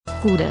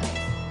Gude.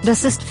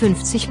 Das ist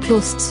 50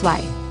 plus 2.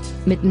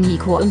 Mit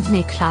Nico und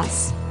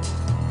Niklas.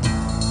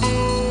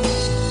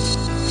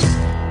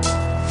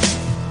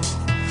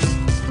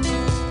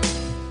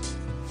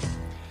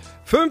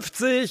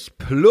 »50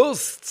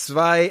 plus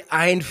 2,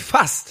 ein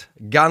fast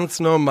ganz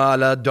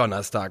normaler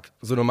Donnerstag.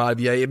 So normal,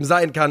 wie er eben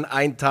sein kann,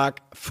 ein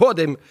Tag vor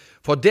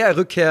der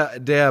Rückkehr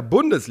der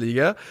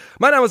Bundesliga.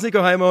 Mein Name ist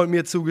Nico Heimer und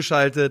mir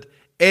zugeschaltet,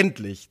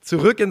 endlich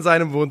zurück in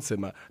seinem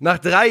Wohnzimmer. Nach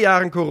 3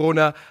 Jahren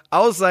Corona,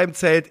 aus seinem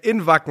Zelt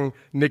in Wacken,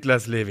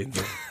 Niklas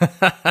Levinson.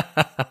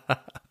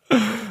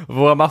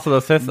 Woran machst du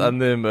das fest? An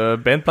dem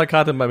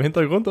Bandplakat in meinem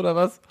Hintergrund oder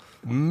was?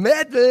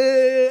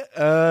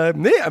 Metal!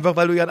 Nee, einfach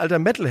weil du ja ein alter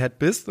Metalhead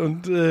bist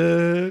und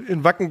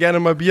in Wacken gerne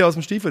mal Bier aus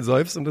dem Stiefel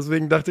säufst und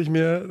deswegen dachte ich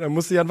mir, da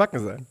musst du ja in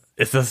Wacken sein.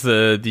 Ist das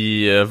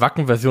die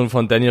Wacken-Version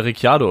von Daniel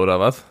Ricciardo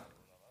oder was?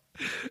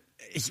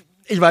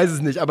 Ich weiß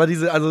es nicht, aber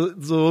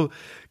so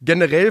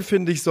generell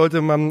finde ich,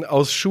 sollte man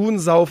aus Schuhen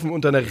saufen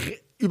unter eine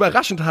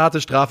überraschend harte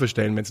Strafe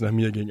stellen, wenn es nach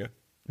mir ginge.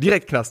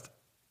 Direkt Knast.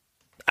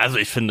 Also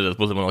ich finde, das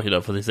muss immer noch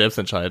jeder für sich selbst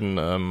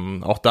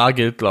entscheiden. Auch da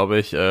gilt, glaube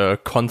ich,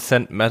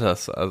 Consent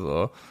matters,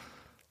 also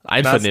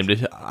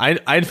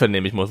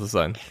einvernehmlich muss es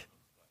sein.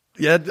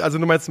 Ja, also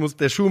du meinst,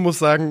 der Schuh muss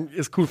sagen,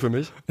 ist cool für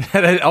mich.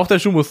 Auch der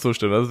Schuh muss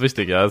zustimmen, das ist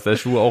wichtig, ja, dass der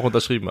Schuh auch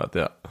unterschrieben hat,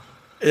 ja.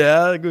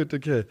 Ja, gut,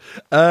 okay.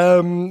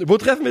 Wo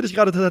treffen wir dich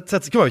gerade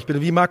tatsächlich? Guck mal, ich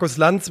bin wie Markus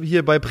Lanz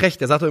hier bei Precht,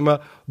 der sagt doch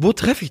immer, wo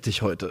treffe ich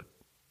dich heute?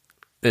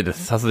 Nee,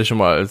 das hast du dich schon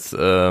mal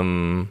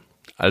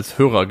als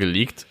Hörer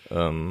geleakt.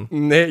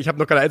 Nee, ich habe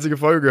noch keine einzige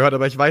Folge gehört,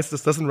 aber ich weiß,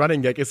 dass das ein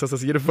Running Gag ist, dass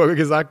das jede Folge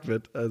gesagt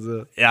wird.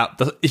 Also ja,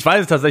 ich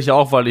weiß es tatsächlich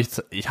auch, weil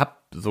ich habe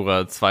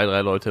sogar 2,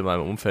 3 Leute in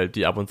meinem Umfeld,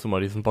 die ab und zu mal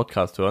diesen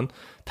Podcast hören.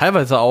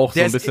 Teilweise auch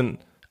so ein bisschen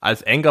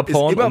als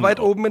Anger-Porn. Ist immer weit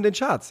oben in den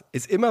Charts.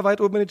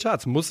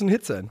 Muss ein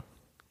Hit sein.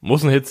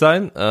 Muss ein Hit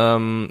sein. Ja,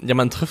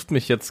 man trifft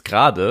mich jetzt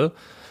gerade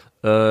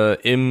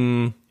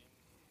in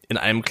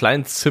einem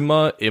kleinen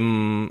Zimmer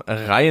im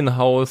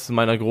Reihenhaus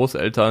meiner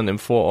Großeltern im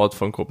Vorort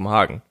von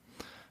Kopenhagen.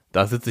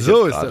 Da sitze ich jetzt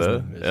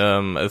gerade.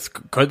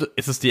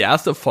 Ist es die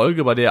erste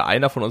Folge, bei der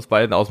einer von uns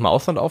beiden aus dem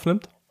Ausland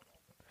aufnimmt?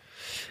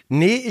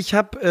 Nee, ich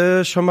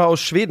habe schon mal aus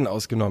Schweden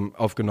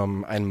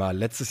aufgenommen einmal,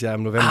 letztes Jahr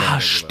im November. Ah,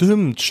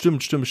 stimmt.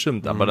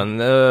 Aber dann,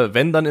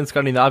 wenn dann in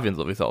Skandinavien,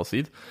 so wie es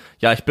aussieht.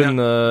 Ja, ich bin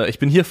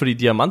hier für die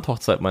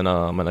Diamanthochzeit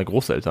meiner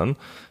Großeltern.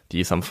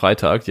 Die ist am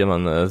Freitag, die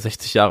haben dann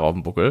 60 Jahre auf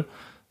dem Buckel.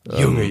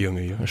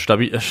 Junge.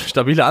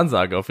 Stabile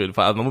Ansage auf jeden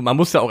Fall. Also man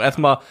muss ja auch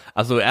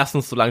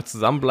erstens so lange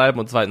zusammenbleiben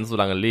und zweitens so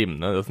lange leben,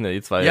 ne? Das sind ja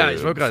die zwei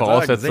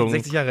Voraussetzungen. Sagen,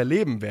 60 Jahre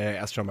leben wäre ja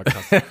erst schon mal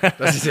krass.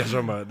 Das ist ja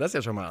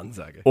schon mal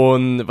Ansage.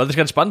 Und was ich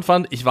ganz spannend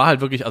fand, ich war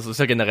halt wirklich, also es ist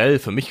ja generell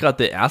für mich gerade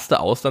der erste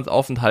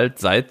Auslandsaufenthalt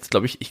seit,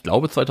 ich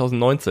glaube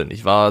 2019.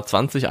 Ich war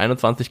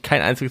 2021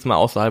 kein einziges Mal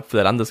außerhalb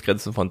der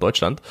Landesgrenzen von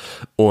Deutschland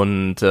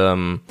und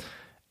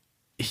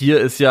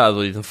hier ist ja,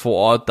 also diesen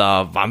Vorort,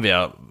 da waren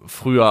wir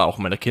früher auch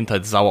in meiner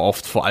Kindheit sau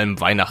oft, vor allem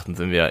Weihnachten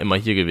sind wir ja immer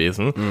hier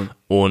gewesen. Mhm.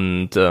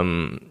 Und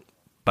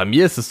bei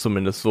mir ist es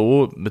zumindest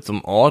so, mit so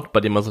einem Ort, bei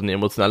dem man so eine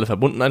emotionale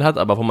Verbundenheit hat,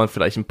 aber wo man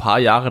vielleicht ein paar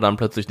Jahre dann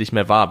plötzlich nicht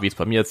mehr war, wie es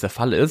bei mir jetzt der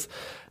Fall ist,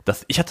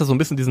 dass ich hatte so ein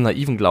bisschen diesen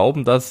naiven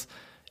Glauben, dass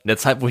in der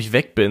Zeit, wo ich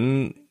weg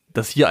bin,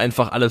 dass hier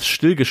einfach alles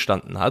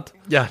stillgestanden hat.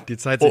 Ja, die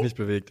Zeit sich nicht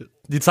bewegt.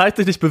 Die Zeit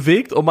sich nicht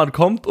bewegt und man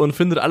kommt und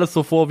findet alles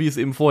so vor, wie es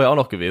eben vorher auch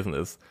noch gewesen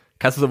ist.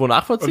 Kannst du das wohl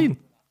nachvollziehen?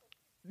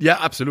 Ja,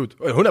 absolut.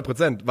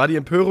 100%. War die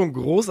Empörung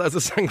groß, als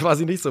es dann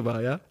quasi nicht so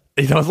war, ja?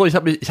 Ich sag mal so, ich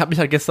hab mich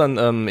halt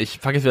gestern, ich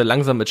fange jetzt wieder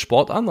langsam mit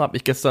Sport an, habe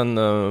mich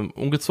gestern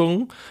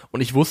umgezogen und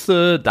ich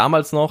wusste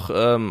damals noch,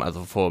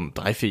 also vor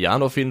 3, 4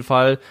 Jahren auf jeden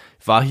Fall,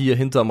 war hier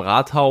hinterm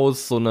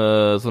Rathaus so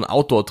eine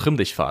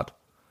Outdoor-Trimmdichtfahrt.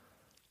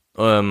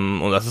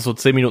 Und das ist so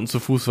 10 Minuten zu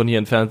Fuß von hier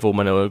entfernt, wo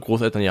meine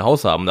Großeltern ihr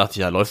Haus haben. Da dachte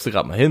ich, ja, läufst du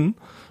gerade mal hin?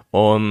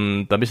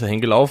 Und da bin ich da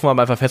hingelaufen,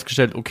 habe einfach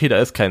festgestellt, okay, da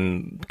ist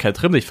kein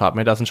Trimmlichtfahrt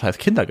mehr, da ist ein scheiß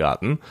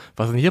Kindergarten.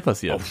 Was ist denn hier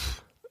passiert?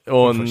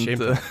 Und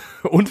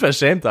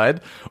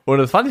Unverschämtheit. Und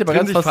das fand ich aber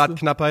ganz faszinierend.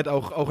 Knappheit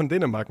auch in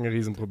Dänemark ein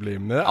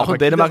Riesenproblem, ne? Auch in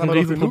Dänemark ein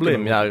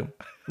Riesenproblem, ja.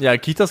 Ja,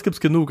 Kitas gibt's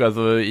genug.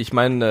 Also ich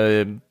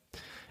meine,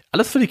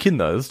 alles für die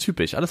Kinder, das ist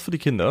typisch, alles für die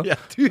Kinder. Ja,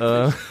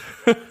 typisch.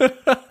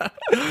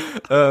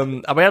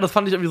 Aber ja, das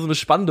fand ich irgendwie so eine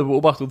spannende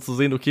Beobachtung zu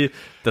sehen, okay,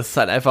 das ist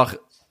halt einfach,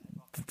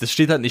 das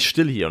steht halt nicht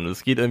still hier und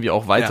es geht irgendwie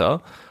auch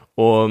weiter. Ja.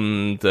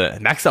 Und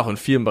merkst du auch in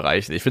vielen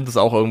Bereichen. Ich finde es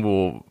auch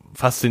irgendwo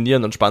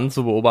faszinierend und spannend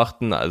zu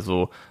beobachten,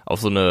 also auf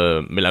so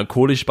eine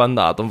melancholisch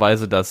spannende Art und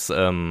Weise, dass,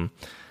 also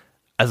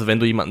wenn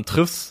du jemanden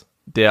triffst,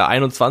 der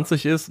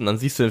 21 ist und dann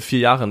siehst du ihn 4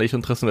 Jahre nicht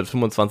und triffst ihn mit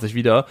 25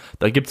 wieder,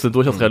 da gibt es eine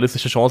durchaus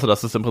realistische Chance,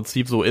 dass es im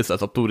Prinzip so ist,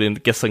 als ob du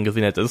den gestern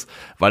gesehen hättest,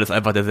 weil es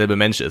einfach derselbe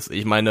Mensch ist.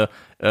 Ich meine,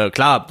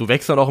 klar, du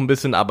wächst ja noch ein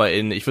bisschen, aber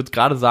ich würde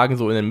gerade sagen,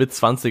 so in den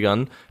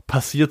Mit-20ern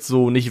passiert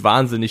so nicht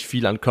wahnsinnig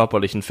viel an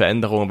körperlichen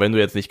Veränderungen, wenn du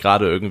jetzt nicht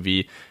gerade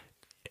irgendwie,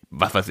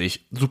 was weiß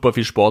ich, super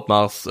viel Sport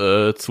machst,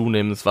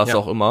 zunimmst, was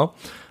auch immer.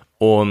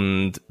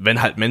 Und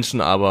wenn halt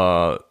Menschen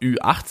aber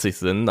Ü80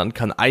 sind, dann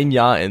kann ein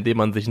Jahr, in dem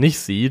man sich nicht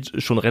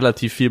sieht, schon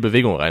relativ viel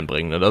Bewegung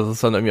reinbringen. Das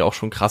ist dann irgendwie auch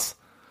schon krass.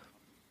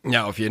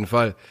 Ja, auf jeden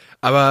Fall.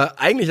 Aber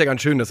eigentlich ja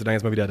ganz schön, dass du dann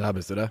jetzt mal wieder da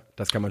bist, oder?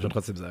 Das kann man schon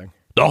trotzdem sagen.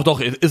 Doch,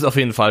 ist auf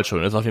jeden Fall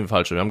schön,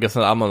 Wir haben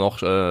gestern Abend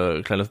noch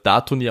ein kleines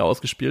Dart-Turnier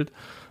ausgespielt.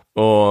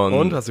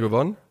 Und, hast du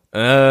gewonnen?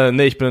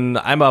 Nee, ich bin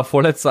einmal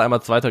Vorletzter,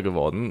 einmal Zweiter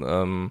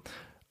geworden.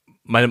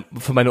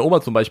 Für meine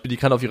Oma zum Beispiel, die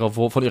kann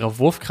von ihrer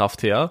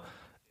Wurfkraft her,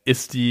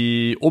 ist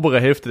die obere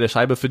Hälfte der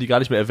Scheibe für die gar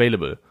nicht mehr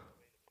available.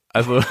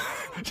 Also,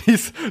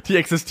 die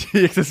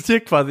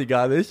existiert quasi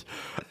gar nicht.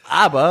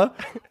 Aber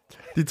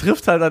die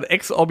trifft halt dann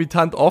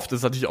exorbitant oft. Das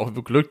ist natürlich auch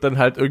Glück, dann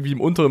halt irgendwie im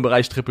unteren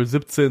Bereich Triple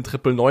 17,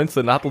 Triple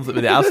 19, hat uns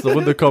in der ersten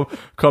Runde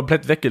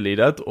komplett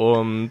weggeledert.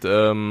 Und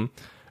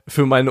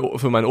für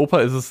meinen Opa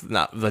ist es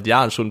seit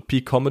Jahren schon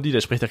Peak Comedy, der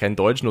spricht ja kein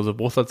Deutsch, nur so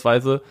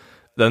bruchsatzweise,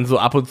 dann so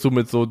ab und zu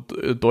mit so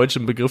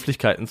deutschen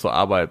Begrifflichkeiten zu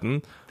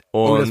arbeiten.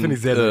 Und, das finde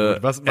ich sehr, sehr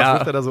gut. Was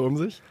wirft er da so um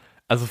sich?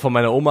 Also von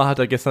meiner Oma hat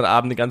er gestern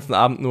Abend den ganzen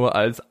Abend nur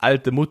als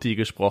alte Mutti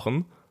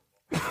gesprochen.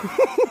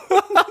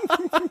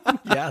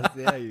 Ja,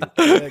 sehr gut.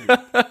 Sehr gut.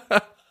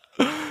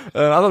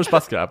 Aber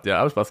Spaß gehabt.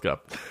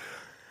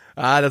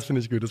 Das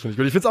finde ich gut. Ich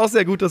finde es auch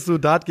sehr gut, dass du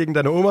Dart gegen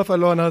deine Oma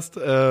verloren hast.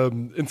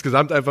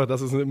 Insgesamt einfach,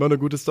 das ist immer eine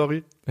gute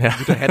Story. Ja. Eine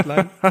gute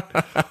Headline.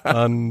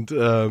 Und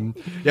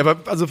aber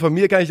also von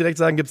mir kann ich direkt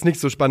sagen, gibt's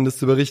nichts so Spannendes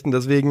zu berichten,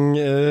 deswegen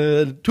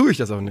tue ich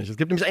das auch nicht. Es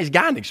gibt nämlich eigentlich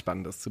gar nichts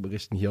Spannendes zu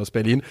berichten hier aus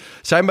Berlin.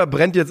 Scheinbar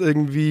brennt jetzt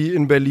irgendwie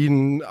in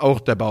Berlin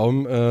auch der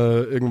Baum.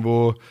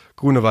 Irgendwo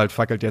Grunewald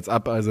fackelt jetzt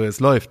ab, also es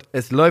läuft.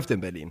 Es läuft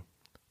in Berlin.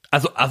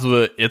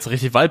 Also jetzt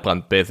richtig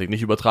Waldbrand-basic,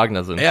 nicht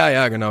übertragener Sinn.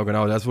 Ja, genau.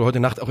 Da ist wohl heute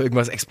Nacht auch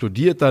irgendwas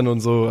explodiert dann und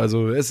so.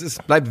 Also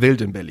bleibt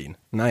wild in Berlin.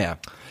 Naja.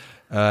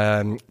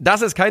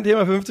 Das ist kein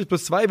Thema für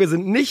 50+2. Wir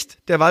sind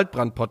nicht der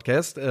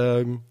Waldbrand-Podcast.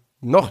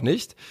 Noch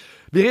nicht.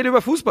 Wir reden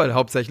über Fußball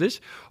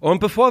hauptsächlich.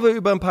 Und bevor wir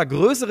über ein paar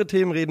größere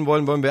Themen reden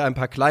wollen wir ein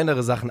paar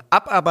kleinere Sachen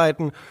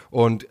abarbeiten.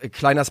 Und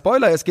kleiner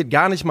Spoiler, es geht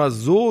gar nicht mal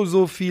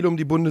so viel um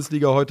die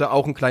Bundesliga heute,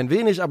 auch ein klein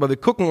wenig. Aber wir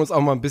gucken uns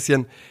auch mal ein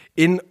bisschen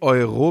in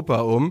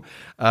Europa um.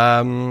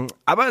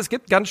 Aber es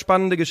gibt ganz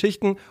spannende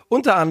Geschichten,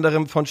 unter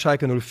anderem von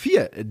Schalke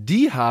 04.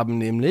 Die haben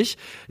nämlich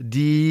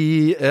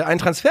einen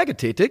Transfer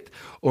getätigt.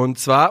 Und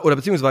zwar, oder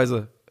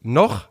beziehungsweise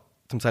noch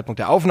zum Zeitpunkt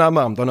der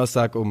Aufnahme am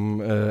Donnerstag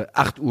um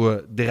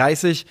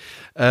 8:30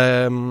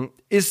 Uhr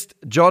ist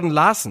Jordan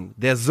Larsen,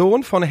 der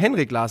Sohn von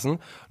Henrik Larsen,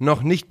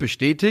 noch nicht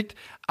bestätigt,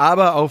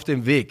 aber auf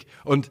dem Weg.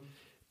 Und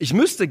ich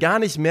müsste gar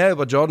nicht mehr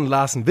über Jordan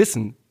Larsen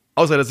wissen,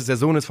 außer dass es der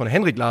Sohn ist von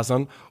Henrik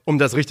Larsson, um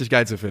das richtig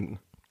geil zu finden.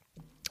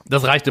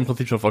 Das reicht im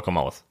Prinzip schon vollkommen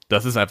aus.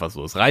 Das ist einfach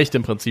so. Es reicht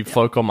im Prinzip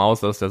vollkommen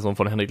aus, dass der Sohn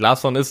von Henrik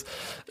Larsson ist,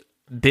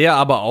 der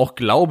aber auch,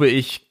 glaube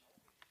ich,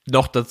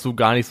 noch dazu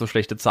gar nicht so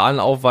schlechte Zahlen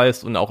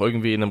aufweist und auch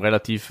irgendwie in einem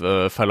relativ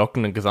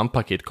verlockenden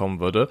Gesamtpaket kommen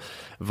würde,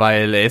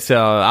 weil er ist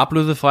ja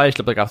ablösefrei. Ich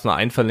glaube, da gab es eine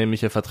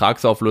einvernehmliche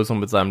Vertragsauflösung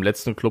mit seinem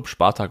letzten Club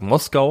Spartak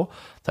Moskau.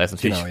 Das heißt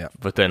natürlich,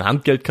 wird er ein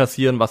Handgeld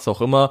kassieren, was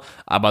auch immer,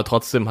 aber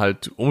trotzdem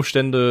halt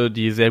Umstände,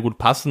 die sehr gut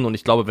passen, und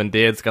ich glaube, wenn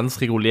der jetzt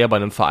ganz regulär bei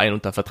einem Verein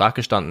unter Vertrag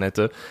gestanden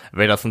hätte,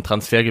 wäre das ein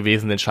Transfer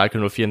gewesen, den Schalke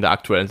 04 in der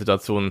aktuellen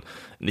Situation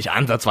nicht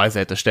ansatzweise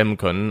hätte stemmen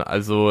können.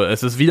 Also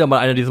es ist wieder mal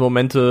einer dieser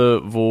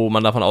Momente, wo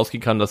man davon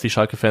ausgehen kann, dass die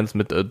Schalke-Fans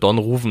mit Don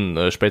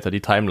Ruven später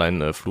die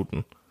Timeline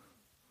fluten.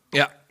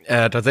 Ja,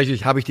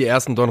 tatsächlich habe ich die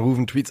ersten Don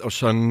Ruven-Tweets auch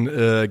schon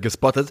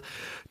gespottet.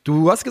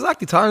 Du hast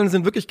gesagt, die Zahlen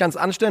sind wirklich ganz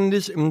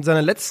anständig. In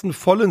seiner letzten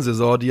vollen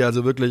Saison, die er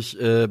also wirklich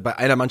bei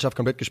einer Mannschaft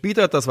komplett gespielt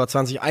hat, das war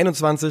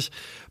 2021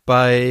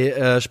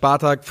 bei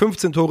Spartak,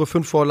 15 Tore,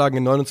 5 Vorlagen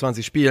in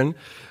 29 Spielen.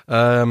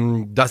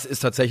 Das ist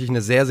tatsächlich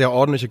eine sehr, sehr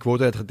ordentliche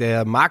Quote.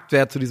 Der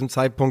Marktwert zu diesem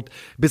Zeitpunkt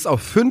bis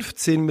auf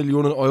 15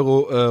 Millionen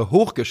Euro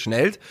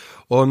hochgeschnellt.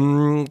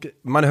 Und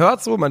man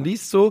hört so, man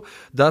liest so,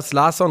 dass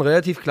Larsson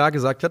relativ klar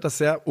gesagt hat,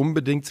 dass er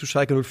unbedingt zu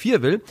Schalke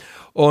 04 will.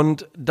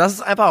 Und das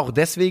ist einfach auch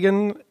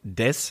deswegen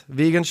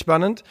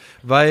spannend,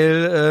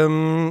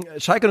 weil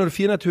Schalke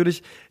 04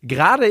 natürlich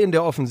gerade in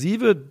der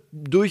Offensive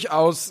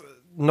durchaus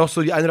noch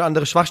so die eine oder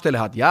andere Schwachstelle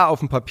hat. Ja, auf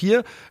dem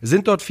Papier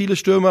sind dort viele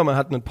Stürmer, man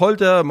hat einen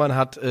Polter, man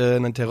hat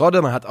einen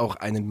Terodde, man hat auch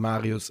einen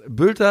Marius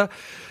Bülter,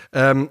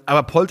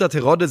 aber Polter,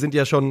 Terodde sind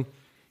ja schon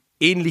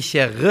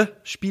ähnlichere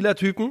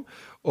Spielertypen,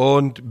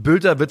 und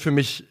Bülter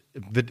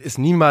ist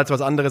niemals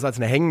was anderes als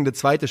eine hängende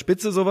zweite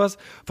Spitze, sowas.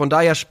 Von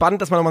daher spannend,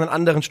 dass man nochmal einen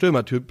anderen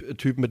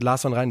Stürmertyp mit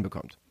Larsson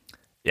reinbekommt.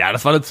 Ja,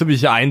 das war eine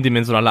ziemliche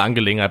eindimensionale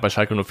Angelegenheit bei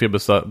Schalke 04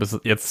 bis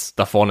jetzt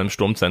da vorne im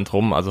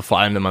Sturmzentrum. Also vor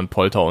allem, wenn man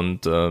Polter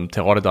und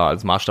Terodde da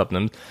als Maßstab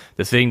nimmt.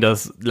 Deswegen,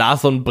 das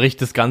Larsson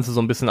bricht das Ganze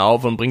so ein bisschen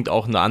auf und bringt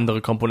auch eine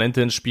andere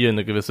Komponente ins Spiel,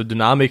 eine gewisse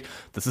Dynamik.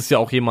 Das ist ja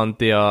auch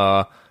jemand,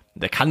 der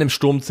kann im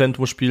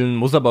Sturmzentrum spielen,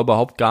 muss aber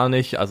überhaupt gar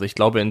nicht. Also ich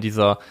glaube,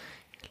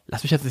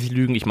 lass mich jetzt nicht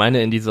lügen, ich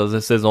meine in dieser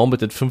Saison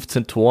mit den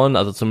 15 Toren,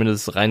 also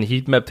zumindest rein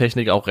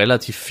Heatmap-Technik, auch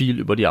relativ viel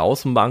über die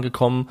Außenbahn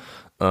gekommen.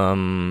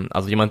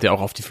 Also jemand, der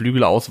auch auf die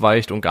Flügel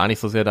ausweicht und gar nicht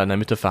so sehr da in der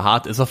Mitte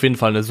verharrt, ist auf jeden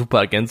Fall eine super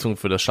Ergänzung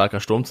für das Schalker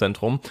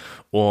Sturmzentrum.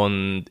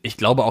 Und ich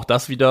glaube auch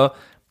das wieder,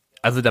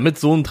 also damit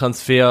so ein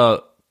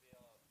Transfer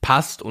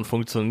passt und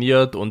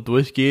funktioniert und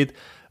durchgeht,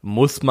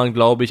 muss man,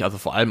 glaube ich, also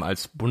vor allem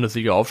als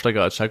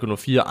Bundesliga-Aufsteiger, als Schalke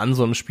 04, an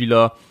so einem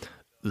Spieler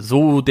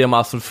so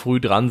dermaßen früh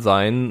dran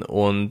sein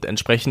und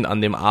entsprechend an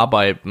dem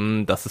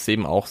arbeiten, dass es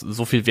eben auch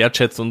so viel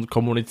wertschätzt und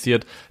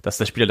kommuniziert, dass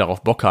der Spieler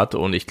darauf Bock hat.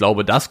 Und ich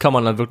glaube, das kann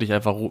man dann wirklich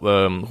einfach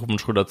Ruben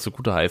Schröder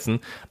zugute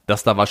heißen,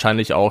 dass da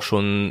wahrscheinlich auch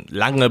schon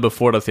lange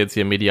bevor das jetzt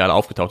hier medial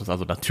aufgetaucht ist,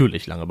 also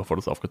natürlich lange bevor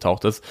das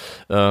aufgetaucht ist,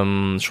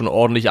 schon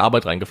ordentlich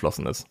Arbeit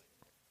reingeflossen ist.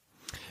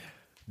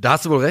 Da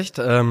hast du wohl recht.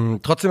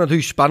 Trotzdem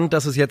natürlich spannend,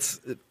 dass es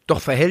jetzt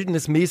doch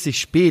verhältnismäßig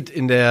spät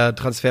in der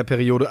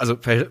Transferperiode, also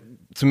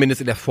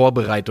zumindest in der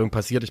Vorbereitung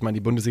passiert. Ich meine,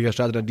 die Bundesliga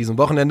startet an diesem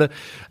Wochenende.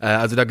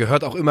 Also da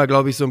gehört auch immer,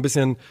 glaube ich, so ein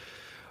bisschen,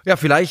 ja,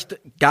 vielleicht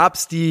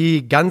gab's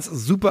die ganz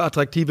super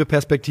attraktive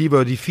Perspektive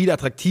oder die viel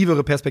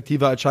attraktivere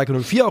Perspektive als Schalke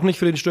 04 auch nicht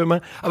für den Stürmer.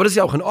 Aber das ist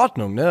ja auch in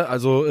Ordnung, ne?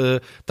 Also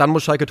dann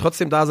muss Schalke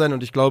trotzdem da sein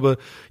und ich glaube,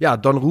 ja,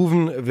 Don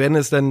Ruven, wenn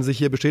es denn sich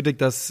hier bestätigt,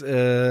 dass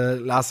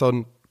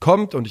Larsson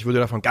kommt, und ich würde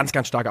davon ganz,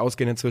 ganz stark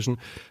ausgehen inzwischen,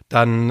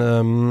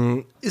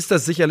 dann ist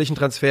das sicherlich ein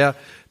Transfer,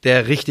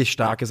 der richtig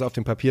stark ist auf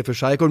dem Papier für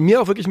Schalke und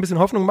mir auch wirklich ein bisschen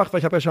Hoffnung macht, weil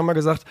ich habe ja schon mal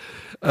gesagt,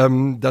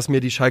 dass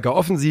mir die Schalker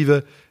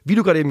Offensive, wie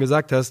du gerade eben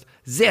gesagt hast,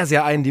 sehr,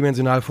 sehr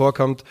eindimensional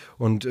vorkommt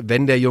und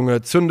wenn der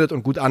Junge zündet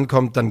und gut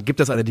ankommt, dann gibt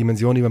es eine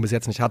Dimension, die man bis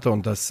jetzt nicht hatte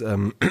und das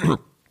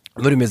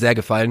würde mir sehr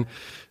gefallen.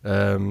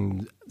 Sehr,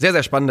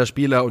 sehr spannender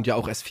Spieler und ja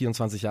auch erst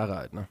 24 Jahre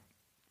alt, ne?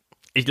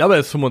 Ich glaube,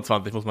 er ist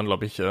 25, muss man,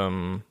 glaube ich,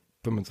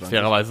 25.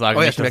 fairerweise sagen.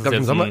 Oh ja, nicht, stimmt,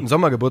 ich glaube im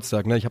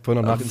Sommergeburtstag, ne? Ich habe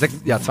vorhin noch nach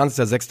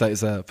 20.06.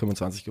 ist er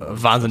 25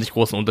 geworden. Wahnsinnig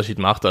großen Unterschied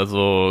macht,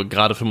 also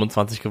gerade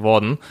 25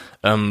 geworden.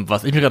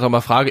 Was ich mir gerade noch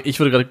mal frage, ich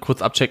würde gerade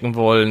kurz abchecken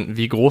wollen,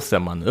 wie groß der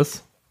Mann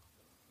ist.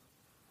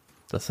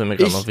 Das wäre mir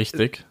gerade noch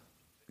wichtig.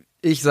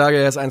 Ich sage,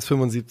 er ist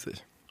 1,75.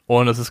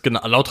 Und es ist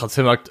genau laut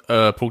Transfermarkt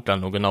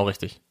Punktlandung, genau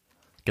richtig.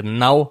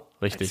 Genau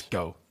richtig. Let's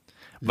go.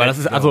 Weil das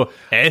ist, also,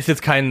 er ist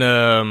jetzt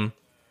kein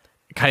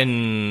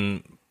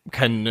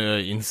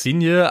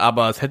Insigne,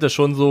 aber es hätte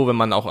schon so, wenn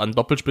man auch an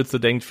Doppelspitze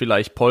denkt,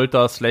 vielleicht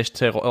Polter /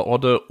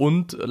 Terodde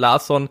und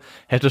Larsson,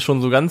 hätte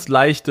schon so ganz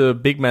leichte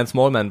Big Man,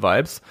 Small Man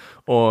Vibes.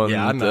 Und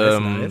ja,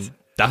 nice.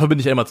 Dafür bin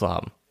ich ja immer zu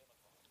haben.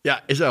 Ja,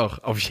 ich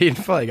auch. Auf jeden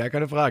Fall, gar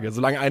keine Frage.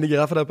 Solange eine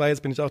Giraffe dabei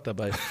ist, bin ich auch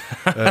dabei.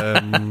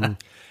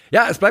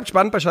 Ja, es bleibt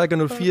spannend bei Schalke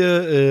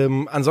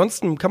 04.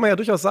 Ansonsten kann man ja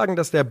durchaus sagen,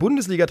 dass der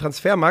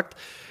Bundesliga-Transfermarkt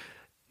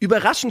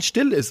überraschend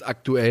still ist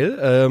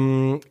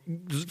aktuell,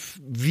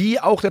 wie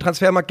auch der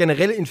Transfermarkt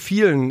generell in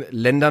vielen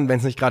Ländern, wenn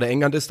es nicht gerade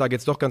England ist, da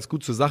geht's doch ganz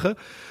gut zur Sache.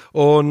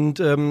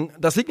 Und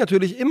das liegt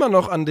natürlich immer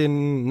noch an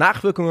den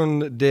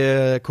Nachwirkungen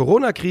der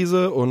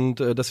Corona-Krise und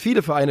dass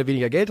viele Vereine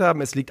weniger Geld haben.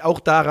 Es liegt auch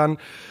daran,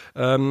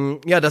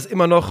 dass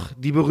immer noch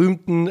die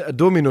berühmten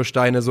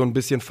Dominosteine so ein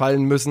bisschen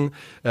fallen müssen.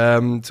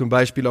 Zum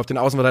Beispiel auf den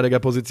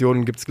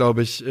Außenverteidigerpositionen gibt's,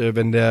 glaube ich,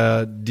 wenn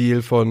der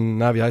Deal von,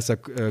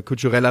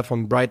 Cucurella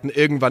von Brighton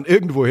irgendwann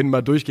irgendwohin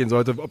mal durchgehen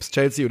sollte, ob es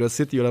Chelsea oder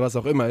City oder was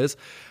auch immer ist,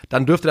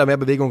 dann dürfte da mehr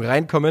Bewegung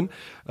reinkommen.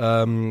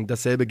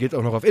 Dasselbe gilt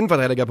auch noch auf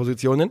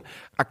Innenverteidigerpositionen.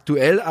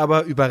 Aktuell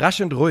aber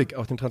überraschend ruhig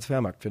auf dem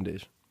Transfermarkt, finde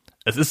ich.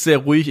 Es ist sehr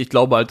ruhig. Ich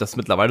glaube halt, dass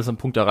mittlerweile so ein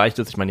Punkt erreicht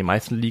ist. Ich meine, die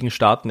meisten Ligen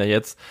starten ja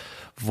jetzt,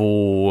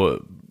 wo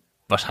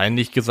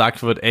wahrscheinlich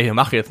gesagt wird, ey, wir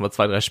machen jetzt mal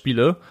 2-3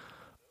 Spiele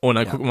und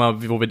dann gucken wir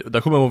mal,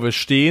 wo wir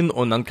stehen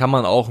und dann kann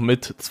man auch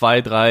mit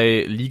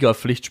 2-3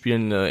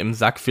 Liga-Pflichtspielen im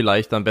Sack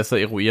vielleicht dann besser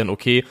eruieren,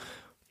 okay,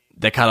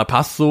 der Kader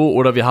passt so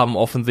oder wir haben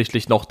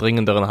offensichtlich noch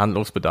dringenderen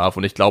Handlungsbedarf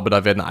und ich glaube,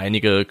 da werden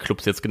einige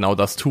Clubs jetzt genau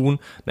das tun,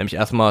 nämlich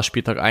erstmal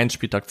Spieltag 1,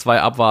 Spieltag 2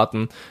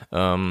 abwarten,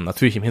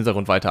 natürlich im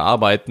Hintergrund weiter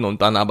arbeiten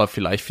und dann aber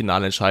vielleicht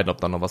final entscheiden,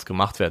 ob da noch was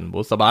gemacht werden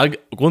muss. Aber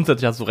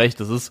grundsätzlich hast du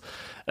recht, es ist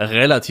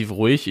relativ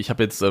ruhig. Ich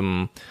habe jetzt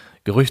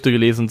Gerüchte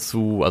gelesen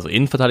also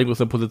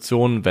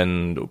Innenverteidigungspositionen,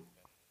 wenn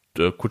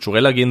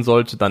Cucurella gehen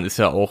sollte, dann ist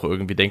ja auch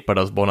irgendwie denkbar,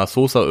 dass Borna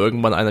Sosa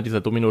irgendwann einer dieser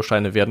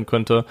Dominosteine werden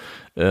könnte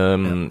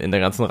in der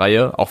ganzen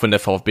Reihe, auch wenn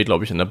der VfB,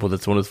 glaube ich, in der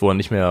Position ist, wo er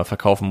nicht mehr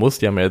verkaufen muss.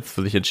 Die haben ja jetzt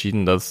für sich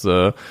entschieden, dass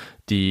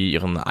die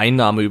ihren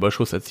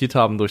Einnahmeüberschuss erzielt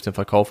haben durch den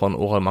Verkauf von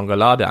Oral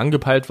Mangala, der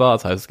angepeilt war.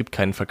 Das heißt, es gibt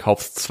keinen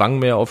Verkaufszwang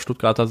mehr auf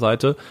Stuttgarter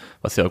Seite,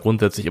 was ja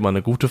grundsätzlich immer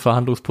eine gute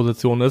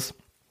Verhandlungsposition ist.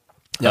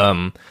 Ja.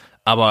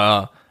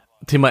 Aber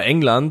Thema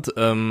England,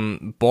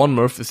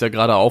 Bournemouth ist ja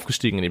gerade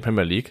aufgestiegen in die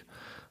Premier League.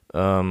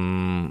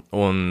 Und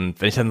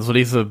wenn ich dann so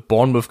lese,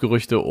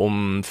 Bournemouth-Gerüchte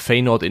um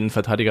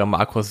Feyenoord-Innenverteidiger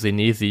Marcos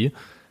Senesi,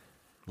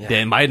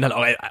 der in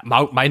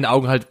meinen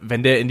Augen halt,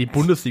 wenn der in die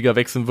Bundesliga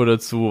wechseln würde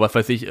zu, was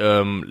weiß ich,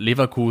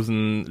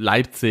 Leverkusen,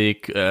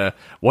 Leipzig,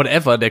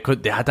 whatever,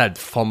 der hat halt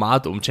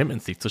Format, um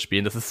Champions League zu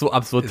spielen. Das ist so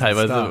absurd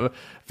teilweise,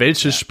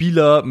 welche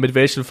Spieler mit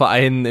welchen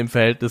Vereinen im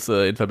Verhältnis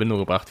in Verbindung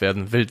gebracht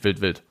werden. Wild.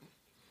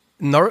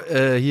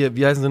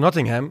 Wie heißen sie?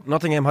 Nottingham.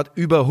 Nottingham hat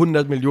über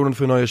 100 Millionen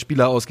für neue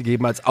Spieler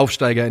ausgegeben als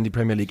Aufsteiger in die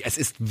Premier League. Es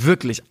ist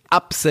wirklich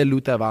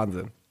absoluter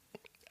Wahnsinn.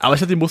 Aber ich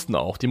finde, die mussten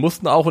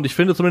auch und ich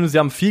finde zumindest, sie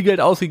haben viel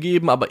Geld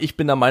ausgegeben, aber ich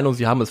bin der Meinung,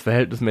 sie haben es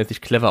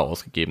verhältnismäßig clever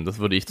ausgegeben. Das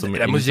würde ich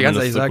zumindest Da muss ich ganz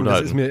ehrlich sagen,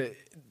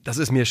 das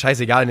ist mir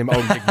scheißegal in dem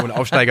Augenblick, wo ein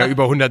Aufsteiger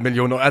über 100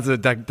 Millionen, also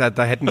da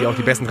hätten die auch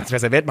die besten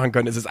Transfers der Welt machen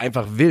können. Es ist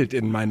einfach wild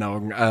in meinen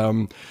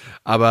Augen.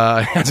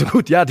 Aber, also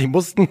gut, ja, die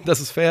mussten, das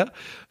ist fair.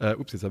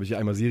 Jetzt habe ich hier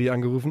einmal Siri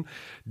angerufen.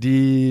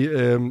 Die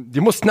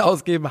mussten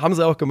ausgeben, haben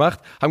sie auch gemacht.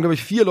 Haben, glaube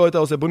ich, 4 Leute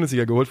aus der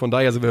Bundesliga geholt. Von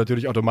daher sind wir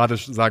natürlich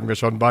automatisch, sagen wir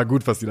schon, war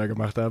gut, was die da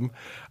gemacht haben.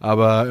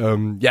 Aber,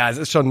 ja, es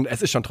ist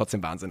schon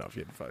trotzdem Wahnsinn auf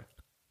jeden Fall.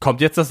 Kommt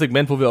jetzt das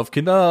Segment, wo wir auf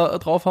Kinder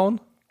draufhauen?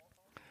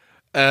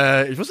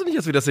 Ich wusste nicht,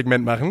 dass wir das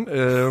Segment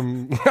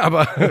machen,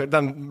 aber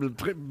dann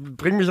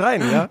bring mich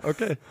rein, ja?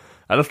 Okay.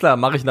 Alles klar,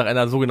 mache ich nach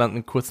einer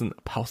sogenannten kurzen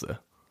Pause.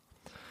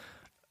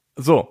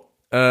 So,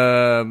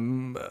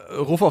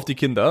 Ruf auf die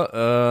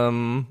Kinder.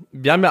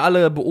 Wir haben ja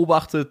alle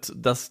beobachtet,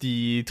 dass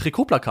die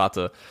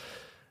Trikotplakate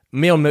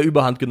mehr und mehr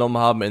Überhand genommen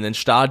haben in den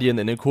Stadien,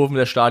 in den Kurven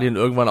der Stadien,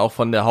 irgendwann auch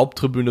von der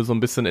Haupttribüne so ein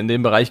bisschen in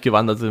den Bereich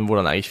gewandert sind, wo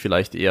dann eigentlich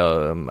vielleicht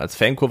eher als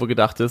Fankurve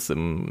gedacht ist,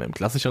 im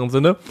klassischeren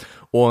Sinne.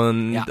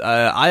 Und ja.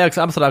 Ajax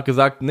Amsterdam hat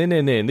gesagt, nee,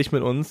 nicht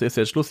mit uns, ist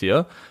jetzt Schluss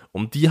hier.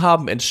 Und die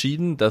haben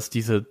entschieden, dass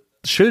diese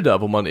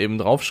Schilder, wo man eben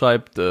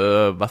draufschreibt,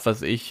 was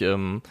weiß ich,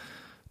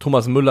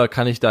 Thomas Müller,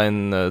 kann ich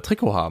dein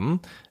Trikot haben,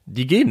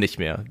 die gehen nicht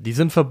mehr. Die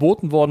sind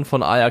verboten worden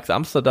von Ajax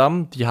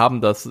Amsterdam. Die haben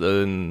das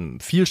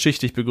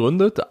vielschichtig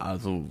begründet,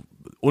 also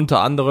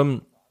unter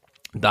anderem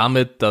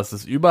damit, dass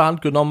es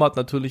Überhand genommen hat,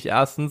 natürlich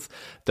erstens,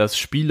 dass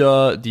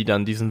Spieler, die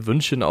dann diesen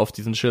Wünschen auf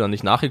diesen Schildern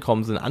nicht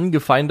nachgekommen sind,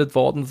 angefeindet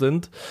worden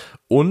sind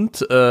und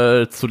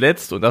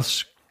zuletzt, und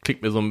das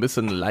klingt mir so ein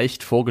bisschen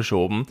leicht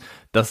vorgeschoben,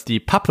 dass die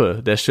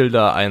Pappe der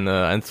Schilder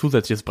ein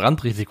zusätzliches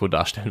Brandrisiko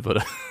darstellen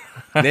würde.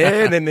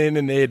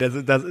 Nee,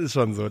 das ist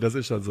schon so,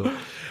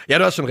 Ja,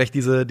 du hast schon recht,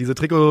 diese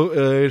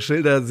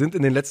Trikotschilder sind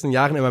in den letzten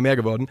Jahren immer mehr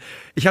geworden.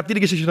 Ich habe dir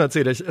die Geschichte schon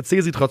erzählt, ich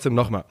erzähle sie trotzdem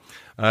nochmal.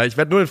 Ich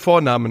werde nur den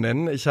Vornamen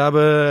nennen. Ich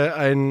habe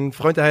einen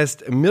Freund, der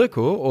heißt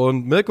Mirko,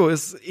 und Mirko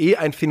ist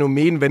ein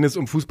Phänomen, wenn es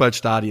um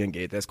Fußballstadien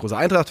geht. Er ist großer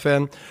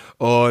Eintracht-Fan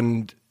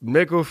und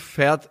Mirko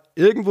fährt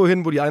irgendwo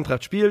hin, wo die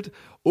Eintracht spielt,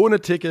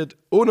 ohne Ticket,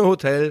 ohne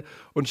Hotel,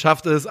 und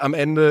schafft es am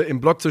Ende im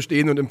Block zu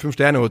stehen und im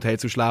 5-Sterne-Hotel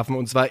zu schlafen,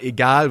 und zwar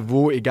egal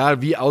wo,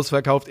 egal wie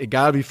ausverkauft,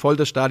 egal wie voll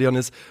das Stadion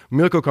ist,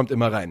 Mirko kommt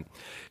immer rein.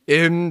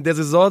 In der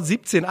Saison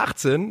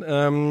 17/18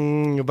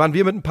 waren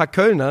wir mit ein paar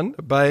Kölnern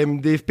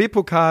beim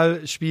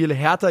DFB-Pokalspiel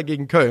Hertha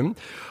gegen Köln,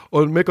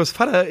 und Mirkos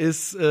Vater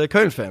ist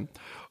Köln-Fan.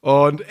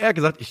 Und er hat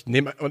gesagt,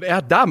 er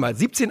hat damals,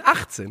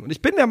 17/18, und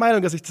ich bin der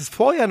Meinung, dass ich das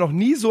vorher noch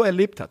nie so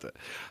erlebt hatte,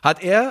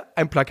 hat er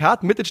ein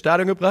Plakat mit ins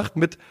Stadion gebracht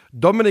mit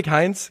Dominik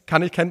Heinz,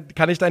 kann ich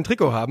dein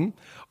Trikot haben?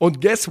 Und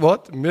guess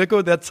what?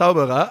 Mirko, der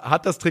Zauberer,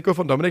 hat das Trikot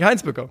von Dominik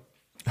Heinz bekommen.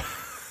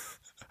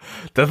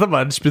 Das ist aber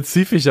ein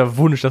spezifischer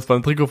Wunsch, dass man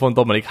ein Trikot von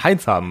Dominik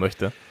Heinz haben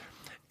möchte.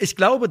 Ich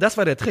glaube, das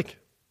war der Trick.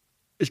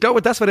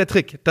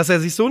 Dass er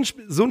sich so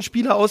einen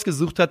Spieler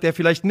ausgesucht hat, der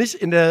vielleicht nicht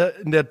in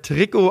der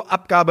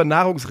Trikotabgabe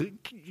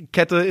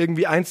Nahrungskette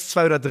irgendwie 1,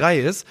 2 oder 3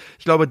 ist.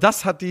 Ich glaube,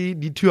 das hat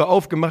die Tür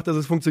aufgemacht, dass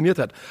es funktioniert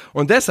hat.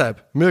 Und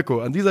deshalb,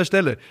 Mirko, an dieser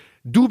Stelle,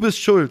 du bist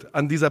schuld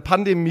an dieser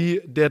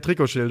Pandemie der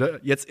Trikotschilder.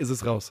 Jetzt ist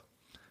es raus.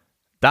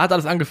 Da hat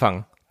alles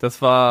angefangen.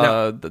 Das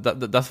war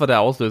das war der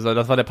Auslöser.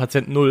 Das war der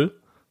Patient Null.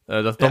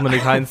 Das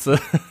Dominik Heinz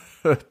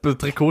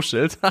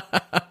Trikotschild.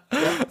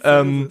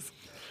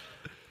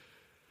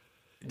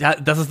 Ja,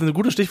 das ist eine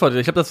gute Stichwort.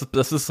 Ich glaube,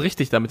 das ist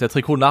richtig da mit der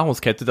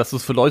Trikot-Nahrungskette, dass du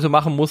es für Leute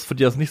machen musst, für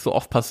die das nicht so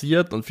oft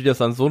passiert und für die das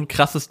dann so ein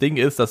krasses Ding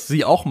ist, dass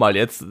sie auch mal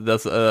jetzt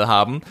das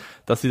haben,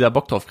 dass sie da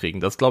Bock drauf kriegen.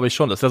 Das glaube ich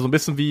schon. Das ist ja so ein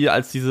bisschen wie,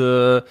 als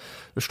diese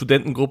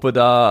Studentengruppe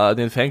da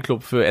den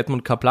Fanclub für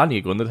Edmund Kaplani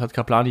gegründet hat,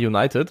 Kaplani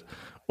United,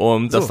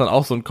 und das dann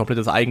auch so ein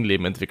komplettes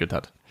Eigenleben entwickelt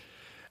hat.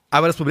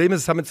 Aber das Problem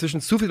ist, es haben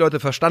inzwischen zu viele Leute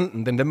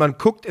verstanden, denn wenn man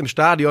guckt im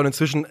Stadion,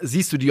 inzwischen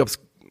siehst du die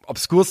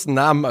obskursten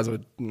Namen, also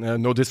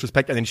no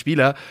disrespect an den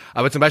Spieler,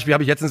 aber zum Beispiel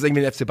habe ich letztens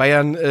irgendwie den FC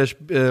Bayern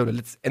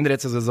Ende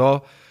letzter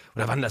Saison,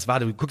 oder wann das war,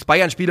 du guckst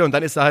Bayern-Spiele und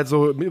dann ist da halt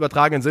so im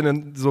übertragenen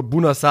Sinne so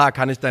Bouna Sarr,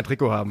 kann ich dein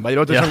Trikot haben, weil die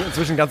Leute schon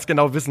inzwischen ganz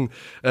genau wissen,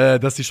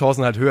 dass die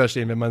Chancen halt höher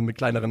stehen, wenn man mit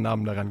kleineren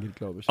Namen daran geht,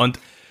 glaube ich. Und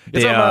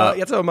jetzt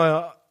aber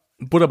mal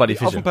Butter bei die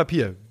Fische. Auf dem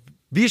Papier.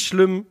 Wie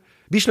schlimm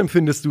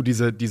findest du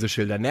diese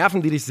Schilder?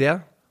 Nerven die dich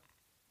sehr?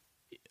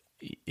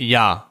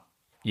 Ja.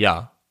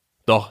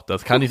 Doch,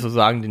 das kann ich so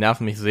sagen, die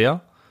nerven mich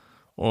sehr.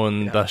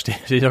 Und da stehe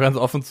ich auch ganz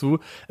offen zu.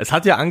 Es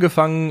hat ja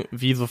angefangen,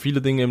 wie so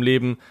viele Dinge im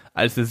Leben,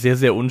 als eine sehr,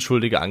 sehr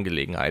unschuldige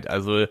Angelegenheit.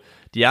 Also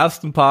die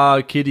ersten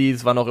paar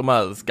Kiddies waren auch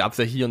immer, es gab's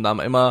ja hier und da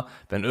immer,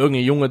 wenn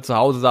irgendein Junge zu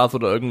Hause saß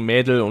oder irgendein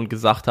Mädel und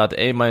gesagt hat,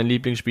 ey, mein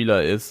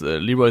Lieblingsspieler ist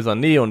Leroy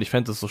Sané und ich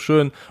fände das so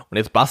schön, und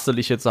jetzt bastel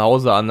ich hier zu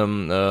Hause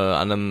an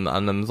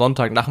einem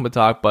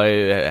Sonntagnachmittag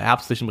bei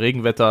herbstlichem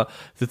Regenwetter,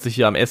 sitze ich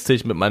hier am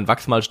Esstisch mit meinen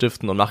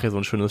Wachsmalstiften und mache hier so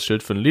ein schönes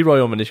Schild für den Leroy,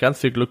 und wenn ich ganz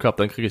viel Glück habe,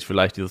 dann kriege ich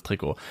vielleicht dieses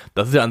Trikot.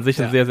 Das ist ja an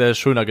sich ein sehr, sehr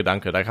schöner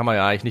Gedanke, da kann man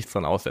ja eigentlich nichts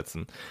dran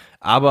aussetzen.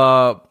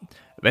 Aber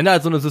wenn da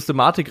halt so eine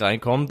Systematik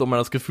reinkommt und man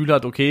das Gefühl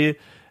hat, okay,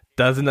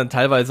 da sind dann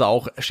teilweise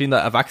auch, stehen da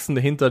Erwachsene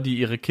hinter, die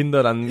ihre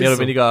Kinder dann mehr oder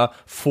weniger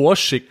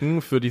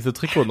vorschicken für diese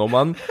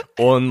Trikotnummern,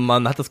 und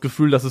man hat das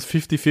Gefühl, dass es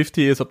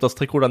 50-50 ist, ob das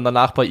Trikot dann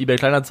danach bei eBay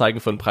Kleinanzeigen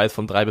für einen Preis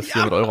von 300 bis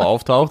 400 Euro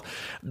auftaucht,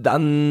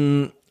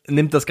 dann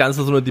nimmt das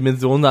Ganze so eine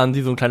Dimension an,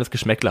 die so ein kleines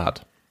Geschmäckle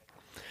hat.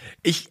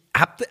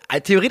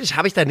 Theoretisch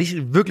habe ich da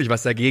nicht wirklich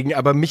was dagegen,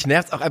 aber mich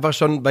nervt's auch einfach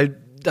schon,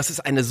 weil das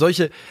ist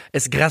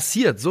es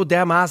grassiert so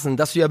dermaßen,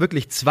 dass du ja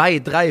wirklich 2,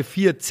 3,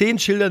 4, 10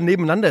 Schilder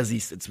nebeneinander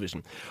siehst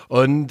inzwischen.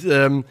 Und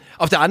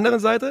auf der anderen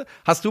Seite,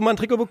 hast du mal ein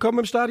Trikot bekommen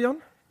im Stadion?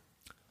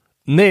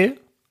 Nee.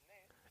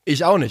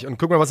 Ich auch nicht. Und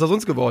guck mal, was da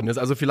sonst geworden ist.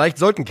 Also vielleicht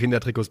sollten Kinder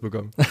Trikots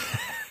bekommen.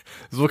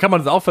 So kann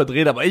man das auch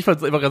verdrehen, aber ich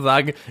wollte einfach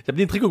sagen, ich habe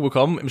nie ein Trikot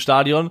bekommen im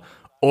Stadion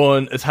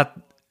und es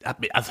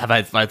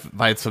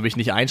war jetzt für mich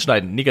nicht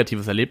einschneidend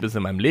negatives Erlebnis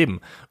in meinem Leben.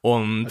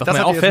 Und das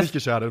hat mir jetzt nicht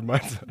geschadet,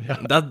 meinst du?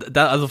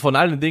 Ja. Also von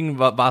allen Dingen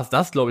war es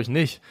das, glaube ich,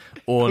 nicht.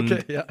 Und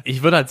okay, ja.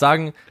 Ich würde halt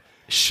sagen,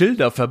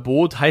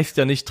 Schilderverbot heißt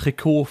ja nicht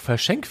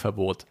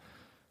Trikot-Verschenkverbot.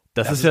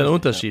 Das ist ja ein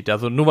Unterschied. Ja.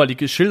 Also nur weil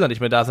die Schilder nicht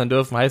mehr da sein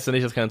dürfen, heißt ja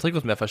nicht, dass keine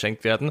Trikots mehr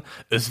verschenkt werden.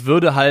 Es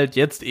würde halt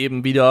jetzt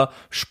eben wieder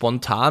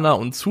spontaner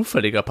und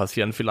zufälliger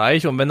passieren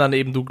vielleicht. Und wenn dann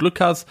eben du Glück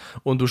hast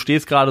und du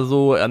stehst gerade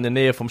so an der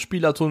Nähe vom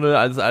Spielertunnel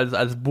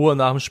als Bur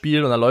nach dem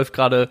Spiel und da läuft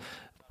gerade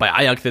bei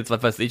Ajax jetzt,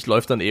 was weiß ich,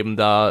 läuft dann eben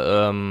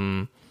da,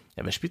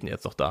 wer spielt denn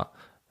jetzt noch da?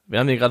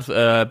 Wir haben hier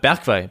gerade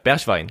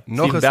Bergwein.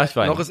 Noch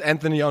ist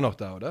Anthony auch noch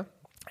da, oder?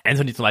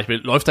 Anthony zum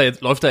Beispiel läuft da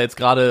jetzt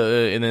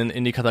gerade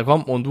in die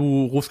Katakomben und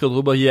du rufst gerade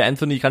rüber, hier,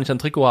 Anthony, kann ich ein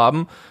Trikot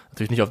haben?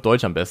 Natürlich nicht auf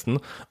Deutsch am besten.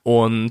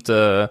 Und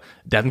der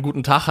hat einen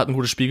guten Tag, hat ein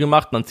gutes Spiel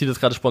gemacht, man zieht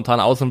es gerade spontan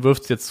aus und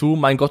wirft es jetzt zu.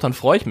 Mein Gott, dann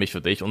freue ich mich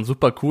für dich und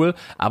super cool.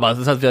 Aber es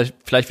ist halt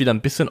vielleicht wieder ein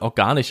bisschen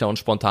organischer und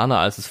spontaner,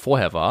 als es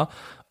vorher war.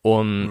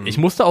 Und ich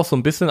musste auch so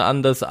ein bisschen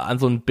an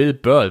so ein Bill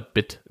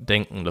Burr-Bit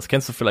denken. Das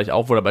kennst du vielleicht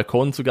auch, wo er bei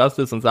Conan zu Gast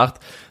ist und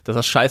sagt, dass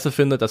er scheiße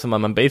findet, dass wenn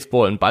man beim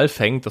Baseball einen Ball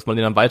fängt, dass man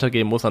den dann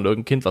weitergeben muss an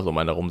irgendein Kind, was um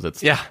einen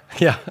herumsitzt. Ja.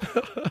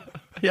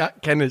 Ja,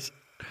 kenne ich.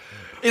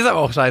 Ist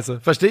aber auch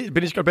scheiße.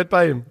 Bin ich komplett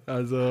bei ihm.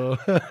 Also.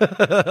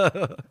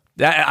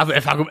 Ja, also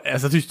er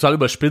ist natürlich total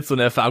überspitzt und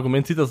er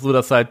verargumentiert das so,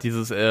 dass halt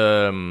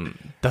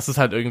dass es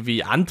halt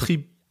irgendwie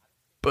Antrieb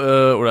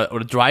oder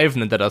Drive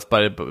nennt er das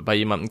bei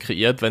jemandem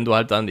kreiert, wenn du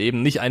halt dann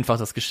eben nicht einfach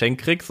das Geschenk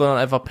kriegst, sondern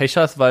einfach Pech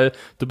hast, weil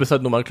du bist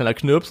halt nur mal ein kleiner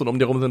Knirps und um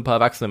dir rum sind ein paar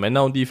erwachsene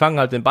Männer und die fangen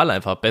halt den Ball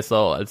einfach besser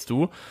als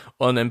du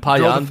und in ein paar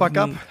Jahren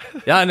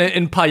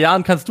in ein paar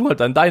Jahren kannst du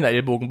halt dann deine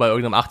Ellbogen bei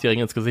irgendeinem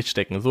 8-Jährigen ins Gesicht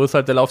stecken. So ist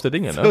halt der Lauf der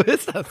Dinge, ne? So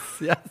ist das.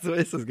 Ja, so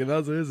ist es.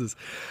 Genau so ist es.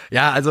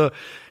 Ja, also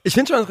ich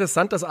finde schon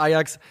interessant, dass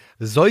Ajax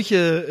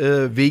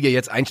solche Wege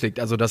jetzt einschlägt.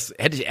 Also das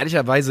hätte ich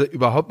ehrlicherweise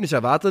überhaupt nicht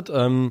erwartet.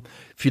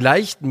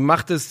 Vielleicht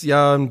macht es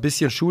ja ein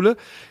bisschen Schule.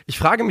 Ich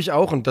frage mich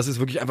auch, und das ist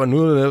wirklich einfach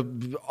nur,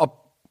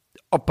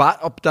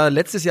 ob da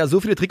letztes Jahr so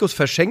viele Trikots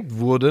verschenkt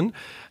wurden,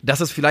 dass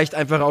es vielleicht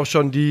einfach auch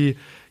schon den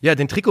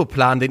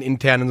Trikotplan, den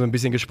internen so ein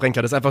bisschen gesprengt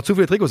hat, dass einfach zu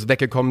viele Trikots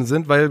weggekommen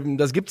sind, weil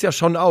das gibt's ja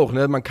schon auch,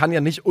 ne? Man kann ja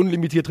nicht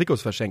unlimitiert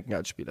Trikots verschenken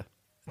als Spieler.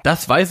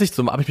 Das weiß ich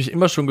habe ich mich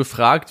immer schon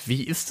gefragt,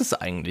 wie ist es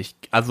eigentlich?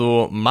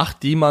 Also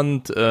macht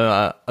jemand,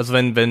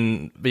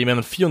 wenn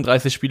jemand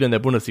 34 Spiele in der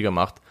Bundesliga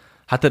macht,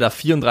 hat er da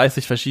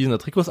 34 verschiedene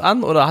Trikots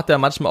an oder hat er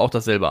manchmal auch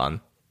dasselbe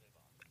an?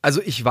 Also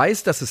ich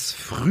weiß, dass es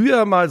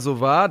früher mal so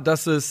war,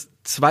 dass es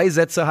 2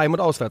 Sätze Heim- und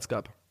Auswärts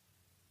gab.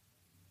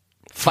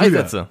 2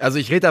 Sätze? Also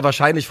ich rede da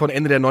wahrscheinlich von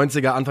Ende der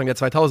 90er, Anfang der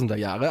 2000er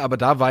Jahre, aber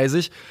da weiß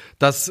ich,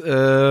 dass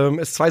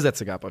es 2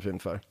 Sätze gab auf jeden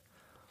Fall.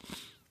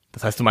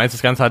 Das heißt, du meinst,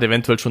 das Ganze hat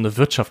eventuell schon eine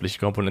wirtschaftliche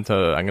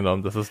Komponente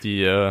angenommen, das ist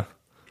die...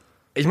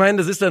 Ich meine,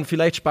 das ist dann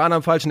vielleicht Sparen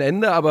am falschen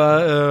Ende,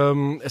 aber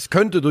es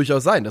könnte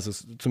durchaus sein, dass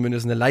es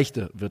zumindest eine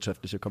leichte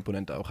wirtschaftliche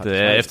Komponente auch hat.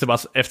 Der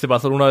FC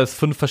Barcelona ist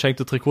 5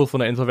 verschenkte Trikots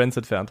von der Insolvenz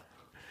entfernt.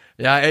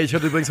 Ja, ich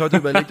hatte übrigens heute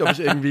überlegt, ob ich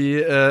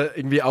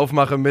irgendwie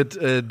aufmache mit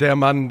der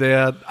Mann,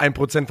 der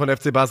 1% von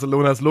FC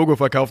Barcelonas Logo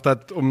verkauft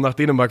hat, um nach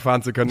Dänemark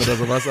fahren zu können oder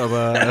sowas,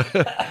 aber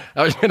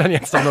habe ich mir dann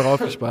jetzt doch noch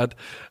aufgespart.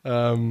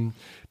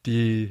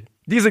 Die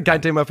sind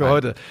kein Thema für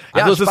heute.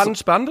 Ja, also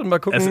spannend und mal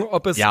gucken,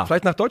 ob es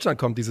vielleicht nach Deutschland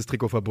kommt, dieses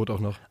Trikotverbot auch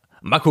noch.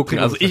 Mal gucken,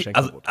 also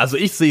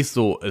ich sehe es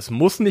so, es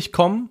muss nicht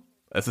kommen,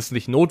 es ist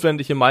nicht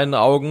notwendig in meinen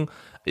Augen.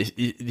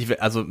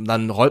 Also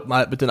dann rollt man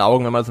halt mit den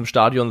Augen, wenn man es im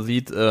Stadion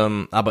sieht,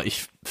 aber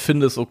ich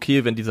finde es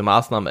okay, wenn diese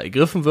Maßnahme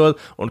ergriffen wird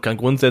und kann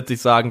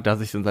grundsätzlich sagen,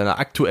 dass ich es in seiner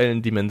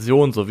aktuellen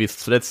Dimension, so wie es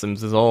zuletzt im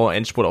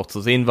Saisonendspurt auch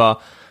zu sehen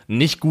war,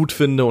 nicht gut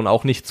finde und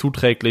auch nicht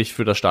zuträglich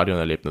für das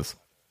Stadionerlebnis.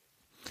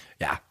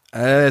 Ja,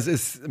 es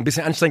ist ein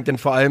bisschen anstrengend, denn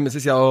vor allem,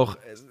 es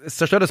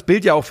zerstört das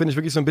Bild ja auch, finde ich,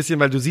 wirklich so ein bisschen,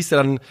 weil du siehst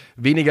ja dann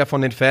weniger von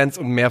den Fans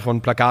und mehr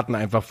von Plakaten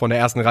einfach von der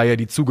ersten Reihe,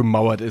 die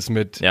zugemauert ist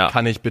mit,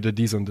 kann ich bitte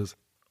dies und das.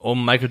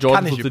 Um Michael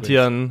Jordan zu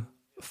zitieren,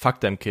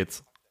 fuck them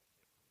kids.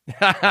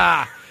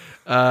 Das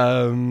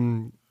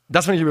finde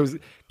ich übrigens,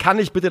 kann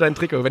ich bitte dein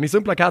Trikot? Wenn ich so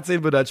ein Plakat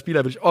sehen würde als Spieler,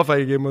 würde ich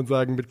Ohrfeige geben und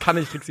sagen, mit kann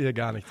ich kriegst du hier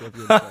gar nichts. Auf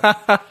jeden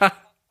Fall.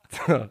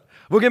 So.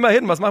 Wo gehen wir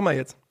hin? Was machen wir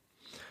jetzt?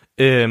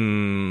 Wir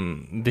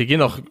gehen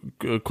noch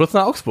kurz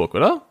nach Augsburg,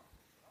 oder?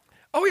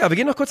 Oh ja, wir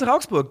gehen noch kurz nach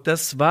Augsburg.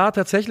 Das war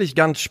tatsächlich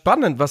ganz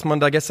spannend, was man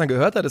da gestern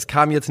gehört hat. Es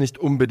kam jetzt nicht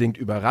unbedingt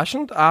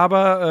überraschend,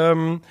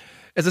 aber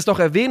es ist doch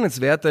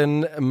erwähnenswert,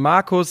 denn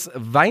Markus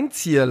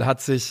Weinzierl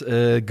hat sich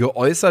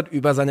geäußert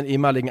über seinen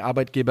ehemaligen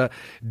Arbeitgeber,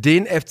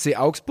 den FC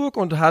Augsburg,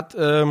 und hat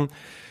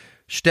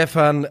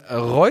Stefan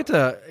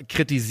Reuter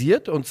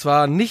kritisiert, und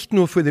zwar nicht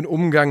nur für den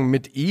Umgang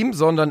mit ihm,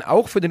 sondern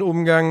auch für den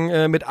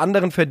Umgang mit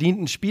anderen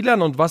verdienten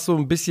Spielern, und was so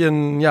ein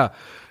bisschen,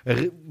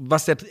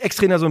 was der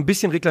Ex-Trainer so ein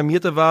bisschen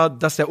reklamierte, war,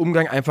 dass der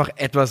Umgang einfach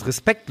etwas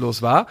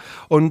respektlos war.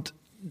 Und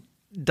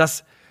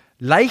das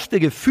leichte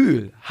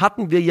Gefühl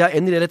hatten wir ja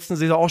Ende der letzten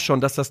Saison auch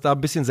schon, dass das da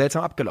ein bisschen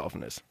seltsam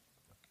abgelaufen ist.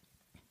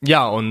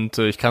 Ja, und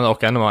ich kann auch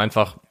gerne mal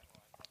einfach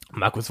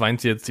Markus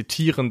Weinzierl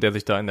zitieren, der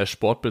sich da in der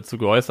Sportbild zu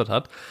geäußert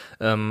hat.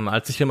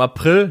 Als ich im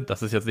April,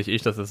 das ist jetzt nicht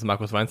ich, das ist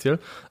Markus Weinzierl,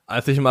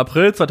 als ich im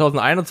April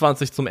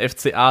 2021 zum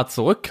FCA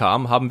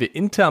zurückkam, haben wir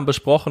intern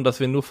besprochen, dass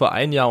wir nur für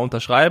ein Jahr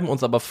unterschreiben,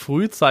 uns aber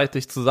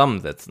frühzeitig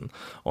zusammensetzen.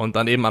 Und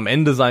dann eben am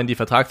Ende seien die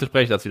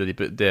Vertragsgespräche, das ist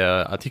wieder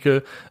der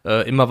Artikel,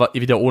 immer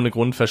wieder ohne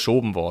Grund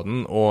verschoben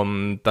worden.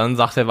 Und dann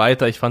sagt er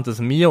weiter, ich fand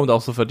es mir und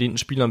auch so verdienten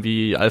Spielern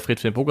wie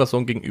Alfred Finn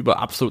Bogerson gegenüber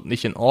absolut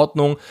nicht in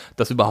Ordnung,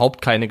 dass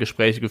überhaupt keine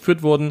Gespräche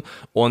geführt wurden.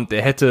 Und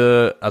der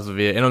hätte, also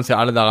wir erinnern uns ja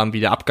alle daran, wie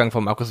der Abgang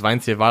von Markus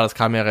Weinzierl war, das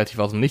kam ja relativ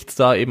aus dem Nichts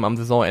da, eben am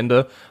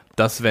Saisonende,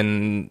 dass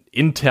wenn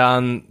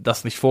intern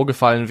das nicht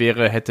vorgefallen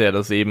wäre, hätte er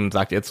das eben,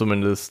 sagt er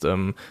zumindest,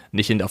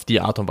 nicht auf die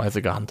Art und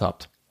Weise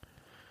gehandhabt.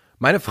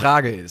 Meine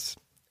Frage ist,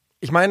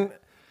 ich meine,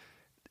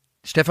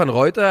 Stefan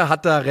Reuter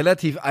hat da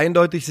relativ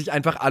eindeutig sich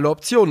einfach alle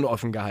Optionen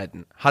offen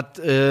gehalten. Hat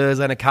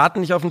seine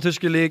Karten nicht auf den Tisch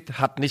gelegt,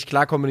 hat nicht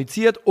klar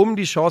kommuniziert, um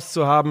die Chance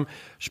zu haben,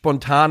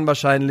 spontan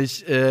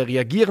wahrscheinlich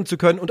reagieren zu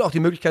können und auch die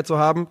Möglichkeit zu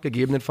haben,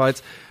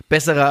 gegebenenfalls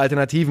bessere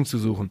Alternativen zu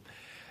suchen.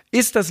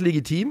 Ist das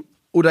legitim?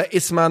 Oder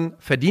ist man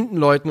verdienten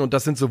Leuten, und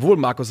das sind sowohl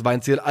Markus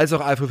Weinzierl als auch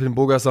Alfred Finn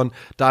Bogerson,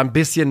 da ein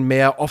bisschen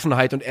mehr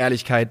Offenheit und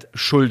Ehrlichkeit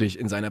schuldig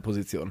in seiner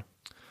Position?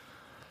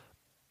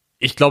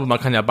 Ich glaube, man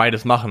kann ja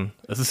beides machen.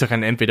 Es ist ja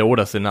kein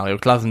Entweder-oder-Szenario.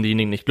 Klar sind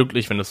diejenigen nicht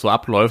glücklich, wenn es so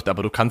abläuft,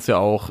 aber du kannst ja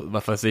auch,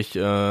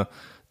 3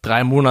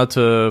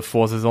 Monate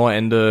vor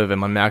Saisonende, wenn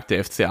man merkt,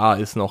 der FCA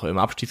ist noch im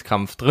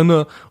Abstiegskampf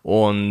drinne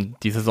und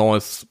die Saison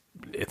ist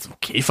jetzt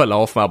okay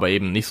verlaufen, aber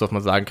eben nicht so, dass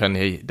man sagen kann,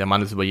 hey, der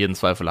Mann ist über jeden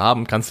Zweifel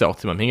erhaben. Kannst ja auch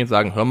zu jemandem hingehen und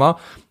sagen, hör mal,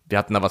 wir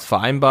hatten da was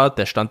vereinbart,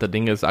 der Stand der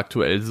Dinge ist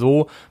aktuell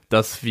so,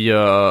 dass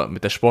wir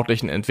mit der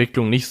sportlichen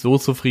Entwicklung nicht so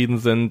zufrieden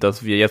sind,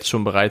 dass wir jetzt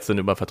schon bereit sind,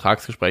 über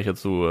Vertragsgespräche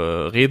zu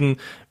reden.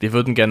 Wir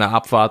würden gerne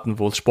abwarten,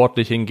 wo es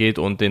sportlich hingeht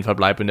und den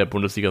Verbleib in der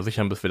Bundesliga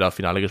sichern, bis wir da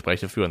finale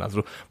Gespräche führen.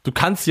 Also du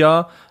kannst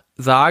ja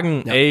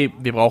sagen, ey,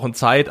 wir brauchen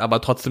Zeit, aber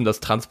trotzdem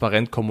das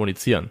transparent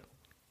kommunizieren.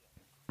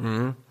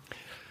 Mhm.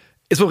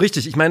 Ist so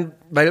richtig. Ich meine,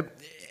 weil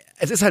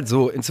es ist halt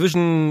so,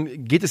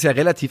 inzwischen geht es ja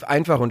relativ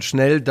einfach und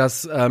schnell,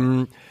 dass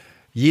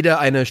jeder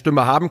eine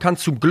Stimme haben kann,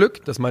 zum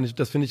Glück, das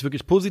finde ich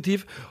wirklich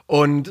positiv,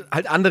 und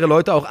halt andere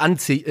Leute auch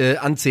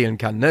anzählen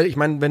kann. Ne? Ich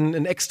meine, wenn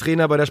ein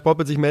Ex-Trainer bei der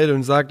Sportbild sich meldet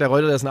und sagt, der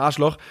Reuter, der ist ein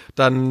Arschloch,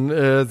 dann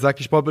sagt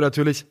die Sportbild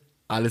natürlich,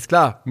 alles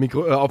klar,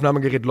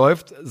 Aufnahmegerät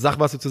läuft, sag,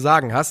 was du zu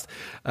sagen hast.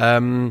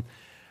 Aber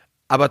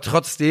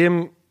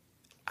trotzdem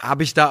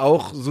habe ich da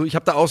auch so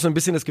ein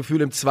bisschen das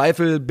Gefühl, im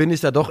Zweifel bin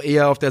ich da doch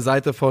eher auf der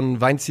Seite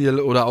von Weinzierl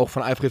oder auch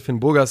von Alfred Finn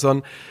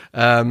Bogerson.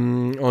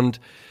 Und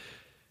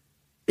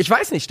ich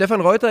weiß nicht,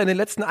 Stefan Reuter in den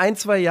letzten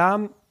 1-2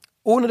 Jahren,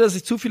 ohne dass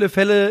ich zu viele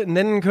Fälle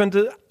nennen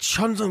könnte,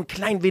 schon so ein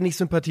klein wenig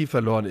Sympathie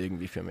verloren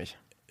irgendwie für mich.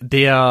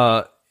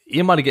 Der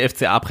ehemalige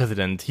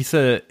FCA-Präsident, hieß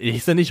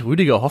er nicht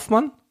Rüdiger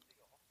Hoffmann?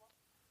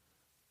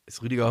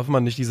 Ist Rüdiger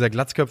Hoffmann nicht dieser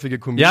glatzköpfige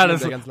Comedian, der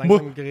ganz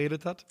langsam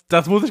geredet hat?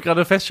 Das muss ich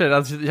gerade feststellen.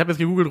 Also ich habe jetzt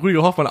gegoogelt,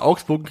 Rüdiger Hoffmann,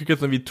 Augsburg, und krieg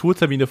jetzt irgendwie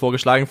Tourtermine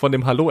vorgeschlagen von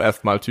dem Hallo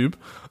erstmal Typ.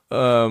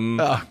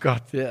 Ach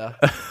Gott, ja.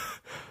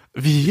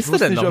 Wie hieß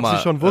der denn nochmal? Ich wusste nicht, ob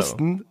sie schon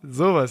wussten.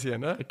 Sowas hier,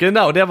 ne?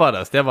 Genau, der war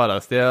das.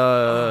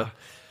 Der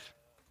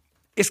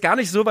ist gar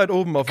nicht so weit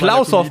oben auf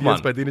Klaus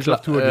Hoffmann, bei denen ich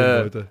auf Tour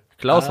gehen wollte.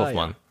 Klaus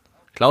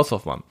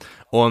Hoffmann.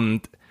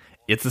 Und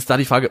jetzt ist da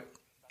die Frage,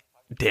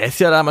 der ist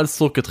ja damals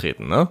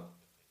zurückgetreten, ne?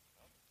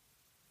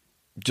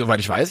 Soweit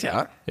ich weiß,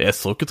 ja. Er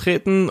ist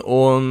zurückgetreten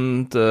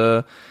und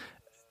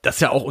das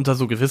ja auch unter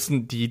so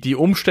gewissen, die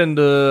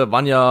Umstände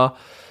waren ja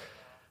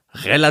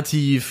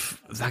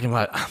relativ, sag ich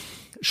mal,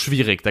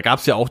 schwierig. Da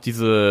gab's ja auch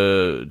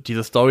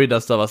diese Story,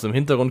 dass da was im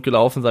Hintergrund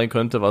gelaufen sein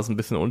könnte, was ein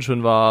bisschen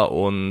unschön war,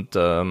 und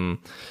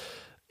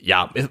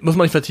muss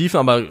man nicht vertiefen,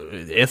 aber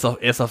er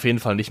ist auf jeden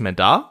Fall nicht mehr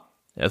da.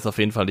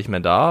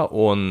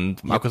 Und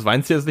Markus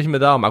Weinzierl ist nicht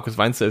mehr da. Markus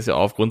Weinzierl ist ja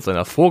aufgrund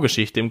seiner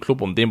Vorgeschichte im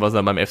Club und dem, was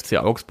er beim FC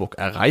Augsburg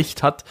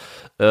erreicht hat,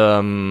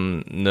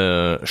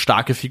 eine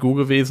starke Figur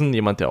gewesen.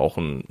 Jemand, der auch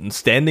ein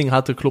Standing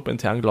hatte,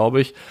 clubintern,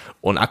 glaube ich.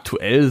 Und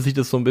aktuell sieht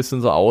es so ein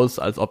bisschen so aus,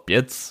 als ob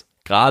jetzt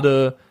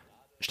gerade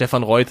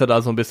Stefan Reuter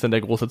da so ein bisschen der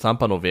große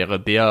Zampano wäre,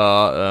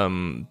 der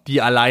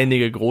die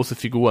alleinige große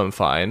Figur im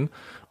Verein.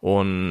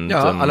 Und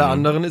ja, alle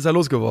anderen ist er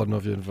losgeworden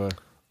auf jeden Fall.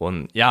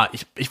 Und ja,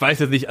 ich weiß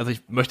jetzt nicht, also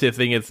ich möchte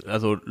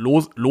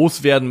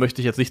loswerden möchte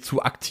ich jetzt nicht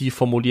zu aktiv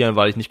formulieren,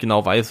 weil ich nicht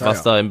genau weiß,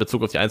 was da in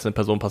Bezug auf die einzelnen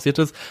Personen passiert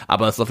ist,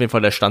 aber es ist auf jeden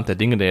Fall der Stand der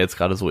Dinge, der jetzt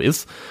gerade so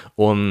ist.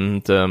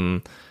 Und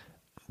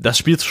das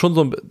spielt schon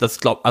so,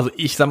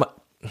 ich sag mal,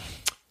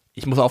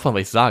 ich muss aufpassen,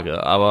 was ich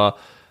sage, aber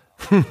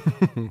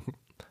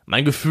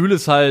mein Gefühl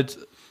ist halt,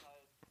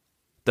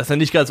 dass er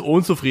nicht ganz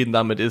unzufrieden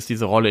damit ist,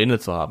 diese Rolle inne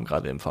zu haben,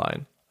 gerade im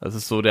Verein. Das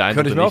ist so der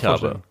Eindruck, den ich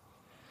habe.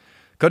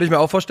 Könnte ich mir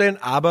auch vorstellen,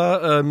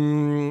 aber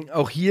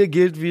auch hier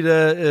gilt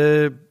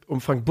wieder,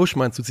 um Frank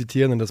Buschmann zu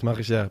zitieren, und das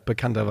mache ich ja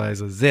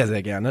bekannterweise sehr,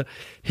 sehr gerne,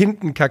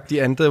 hinten kackt die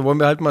Ente, wollen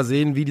wir halt mal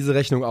sehen, wie diese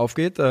Rechnung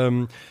aufgeht,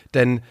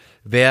 denn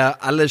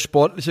wer alle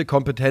sportliche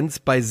Kompetenz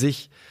bei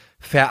sich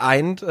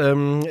vereint,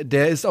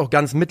 der ist auch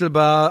ganz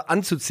mittelbar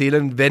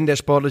anzuzählen, wenn der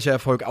sportliche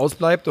Erfolg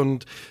ausbleibt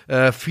und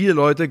viele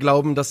Leute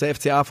glauben, dass der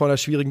FCA vor einer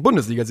schwierigen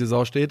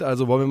Bundesliga-Saison steht,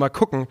 also wollen wir mal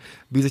gucken,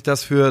 wie sich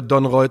das für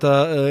Don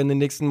Reuter in den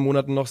nächsten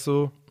Monaten noch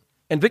so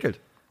entwickelt.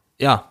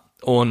 Ja,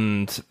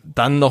 und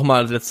dann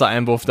nochmal als letzter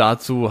Einwurf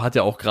dazu, hat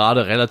ja auch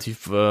gerade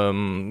relativ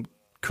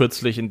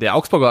kürzlich in der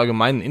Augsburger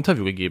Allgemeinen ein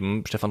Interview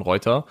gegeben, Stefan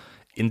Reuter,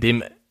 in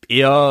dem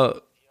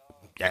er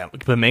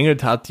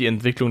bemängelt hat die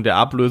Entwicklung der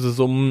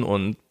Ablösesummen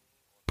und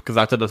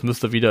gesagt hat, das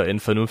müsste wieder in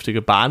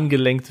vernünftige Bahnen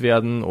gelenkt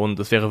werden und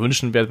es wäre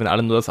wünschenswert, wenn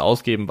alle nur das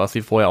ausgeben, was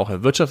sie vorher auch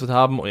erwirtschaftet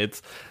haben. Und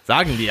jetzt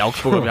sagen die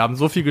Augsburger, wir haben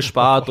so viel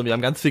gespart und wir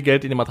haben ganz viel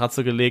Geld in die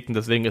Matratze gelegt und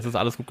deswegen ist es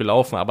alles gut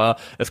gelaufen. Aber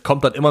es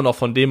kommt dann immer noch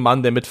von dem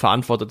Mann, der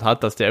mitverantwortet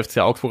hat, dass der FC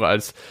Augsburger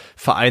als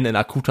Verein in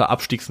akuter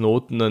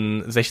Abstiegsnot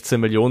einen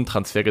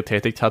 16-Millionen-Transfer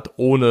getätigt hat,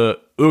 ohne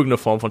irgendeine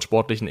Form von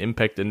sportlichen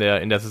Impact in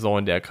der Saison,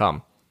 in der er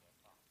kam.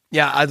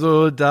 Ja,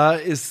 also da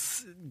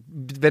ist...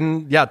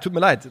 tut mir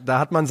leid, da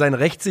hat man sein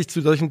Recht, sich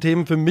zu solchen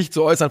Themen für mich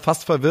zu äußern,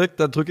 fast verwirkt,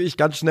 da drücke ich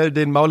ganz schnell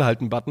den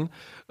Maulhalten-Button,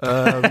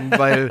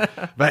 weil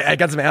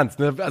ganz im Ernst,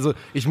 ne? Also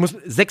ich muss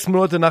 6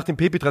 Monate nach dem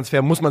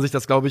Pepi-Transfer muss man sich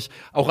das, glaube ich,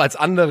 auch als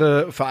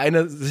andere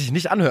Vereine sich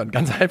nicht anhören,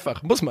 ganz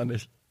einfach, muss man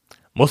nicht.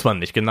 Muss man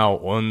nicht, genau.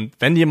 Und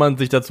wenn jemand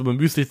sich dazu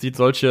bemüßigt sieht,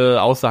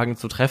 solche Aussagen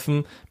zu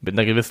treffen, mit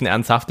einer gewissen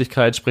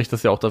Ernsthaftigkeit, spricht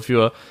das ja auch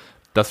dafür,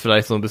 dass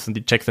vielleicht so ein bisschen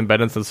die Checks and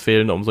Balances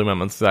fehlen, um so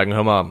jemandem zu sagen,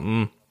 hör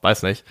mal,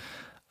 weiß nicht.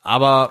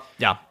 Aber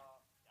ja,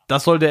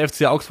 das soll der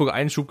FC Augsburg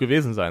Einschub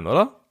gewesen sein,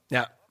 oder?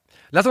 Ja.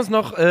 Lass uns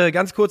noch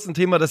ganz kurz ein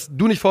Thema, das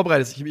du nicht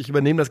vorbereitest. Ich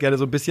übernehme das gerne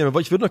so ein bisschen.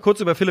 Ich würde noch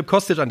kurz über Philipp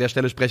Kostic an der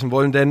Stelle sprechen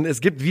wollen, denn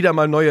es gibt wieder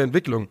mal neue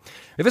Entwicklungen.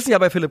 Wir wissen ja,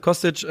 bei Philipp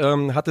Kostic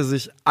hatte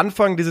sich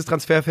Anfang dieses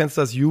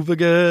Transferfensters Juve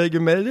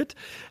gemeldet.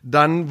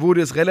 Dann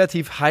wurde es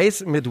relativ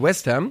heiß mit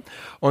West Ham.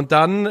 Und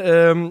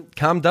dann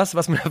kam das,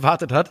 was man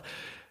erwartet hat.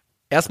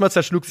 Erstmal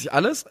zerschlug sich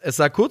alles. Es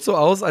sah kurz so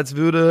aus, als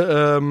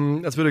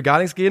würde gar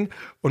nichts gehen.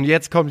 Und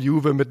jetzt kommt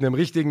Juve mit einem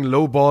richtigen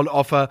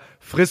Lowball-Offer.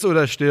 Friss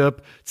oder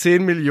stirb.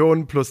 10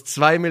 Millionen plus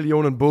 2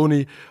 Millionen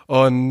Boni.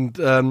 Und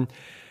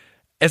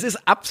es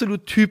ist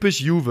absolut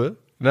typisch Juve,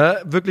 ne,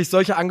 wirklich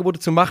solche Angebote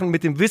zu machen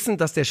mit dem Wissen,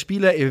 dass der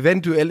Spieler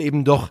eventuell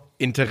eben doch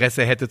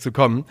Interesse hätte zu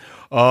kommen.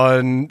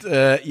 Und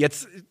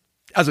jetzt...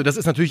 Also das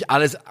ist natürlich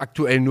alles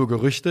aktuell nur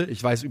Gerüchte,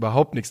 ich weiß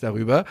überhaupt nichts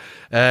darüber,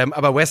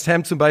 aber West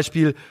Ham zum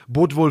Beispiel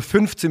bot wohl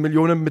 15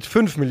 Millionen mit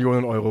 5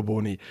 Millionen Euro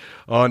Boni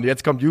und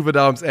jetzt kommt Juve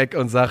da ums Eck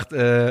und sagt,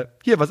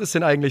 hier, was ist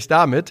denn eigentlich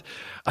damit?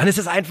 Und es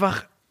ist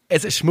einfach,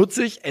 es ist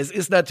schmutzig, es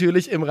ist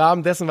natürlich im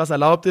Rahmen dessen, was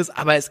erlaubt ist,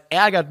 aber es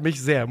ärgert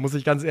mich sehr, muss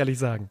ich ganz ehrlich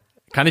sagen.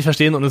 Kann ich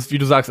verstehen und es, wie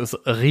du sagst, es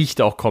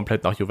riecht auch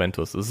komplett nach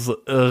Juventus.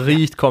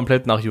 Riecht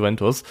komplett nach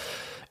Juventus.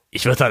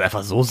 Ich würde halt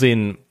einfach so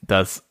sehen,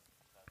 dass,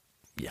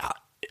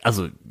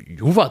 also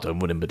Juve hat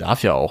irgendwo den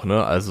Bedarf ja auch,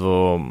 ne?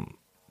 Also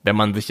wenn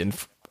man sich in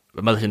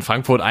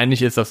Frankfurt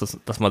einig ist,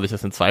 dass man sich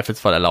das im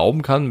Zweifelsfall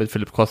erlauben kann, mit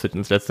Philipp Kostic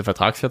ins letzte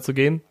Vertragsjahr zu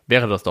gehen,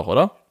 wäre das doch,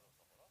 oder?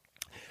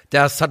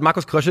 Das hat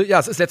Markus Krösche, ja,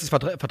 es ist letztes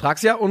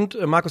Vertragsjahr und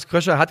Markus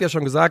Krösche hat ja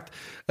schon gesagt,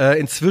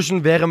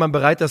 inzwischen wäre man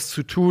bereit, das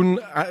zu tun,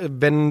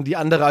 wenn die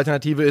andere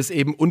Alternative ist,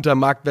 eben unter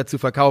Marktwert zu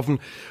verkaufen.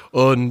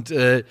 Und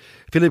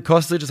Philipp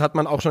Kostic, das hat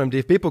man auch schon im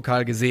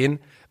DFB-Pokal gesehen,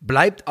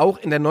 bleibt auch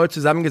in der neu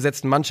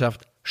zusammengesetzten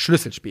Mannschaft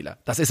Schlüsselspieler.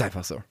 Das ist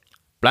einfach so.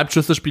 Bleibt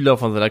Schlüsselspieler,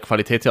 von seiner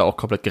Qualität ja auch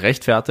komplett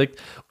gerechtfertigt.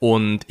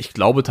 Und ich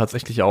glaube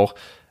tatsächlich auch,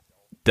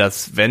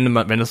 dass wenn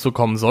es so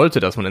kommen sollte,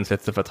 dass man ins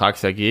letzte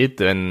Vertragsjahr geht,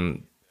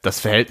 denn das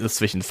Verhältnis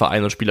zwischen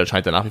Verein und Spieler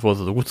scheint ja nach wie vor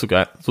so gut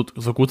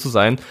zu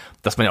sein,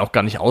 dass man ja auch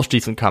gar nicht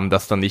ausschließen kann,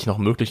 dass dann nicht noch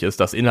möglich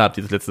ist, dass innerhalb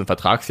dieses letzten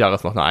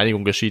Vertragsjahres noch eine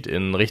Einigung geschieht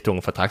in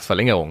Richtung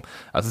Vertragsverlängerung.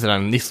 Also es ist ja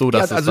dann nicht so,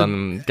 dass es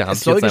dann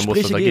garantiert sein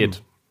muss, dass er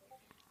geht.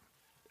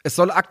 Es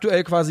soll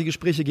aktuell quasi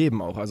Gespräche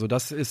geben auch. Also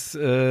das ist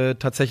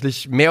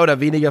tatsächlich mehr oder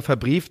weniger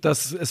verbrieft,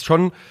 dass es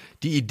schon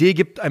die Idee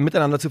gibt, ein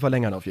Miteinander zu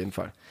verlängern auf jeden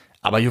Fall.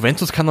 Aber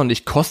Juventus kann doch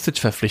nicht Kostic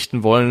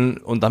verpflichten wollen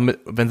und dann,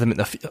 wenn sie mit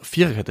einer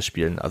Viererkette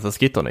spielen. Also das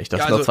geht doch nicht.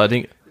 Das sind doch zwei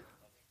Dinge.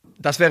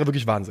 Das wäre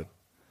wirklich Wahnsinn.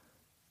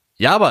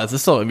 Ja, aber es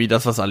ist doch irgendwie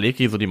das, was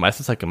Allegri so die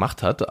meiste Zeit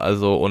gemacht hat.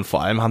 Also und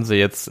vor allem haben sie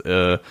jetzt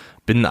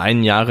binnen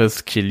einen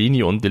Jahres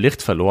Chiellini und De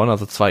Ligt verloren,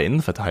 also 2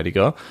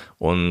 Innenverteidiger.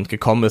 Und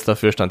gekommen ist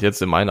dafür, stand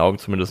jetzt in meinen Augen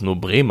zumindest nur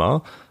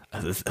Bremer.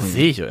 Also das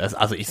sehe ich.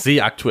 Also ich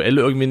sehe aktuell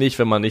irgendwie nicht,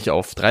 wenn man nicht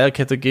auf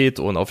Dreierkette geht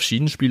und auf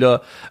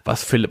Schienenspieler,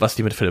 was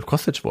die mit Philipp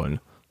Kostic wollen.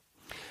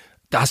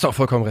 Da hast du auch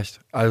vollkommen recht.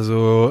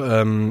 Also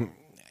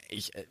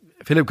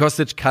Philipp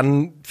Kostic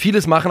kann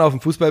vieles machen auf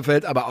dem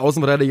Fußballfeld, aber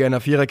Außenverteidiger in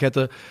der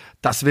Viererkette,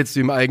 das willst du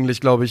ihm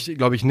eigentlich, glaube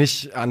ich,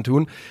 nicht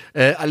antun.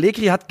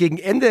 Allegri hat gegen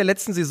Ende der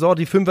letzten Saison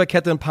die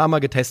Fünferkette ein paar Mal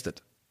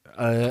getestet.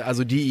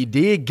 Also die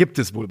Idee gibt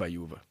es wohl bei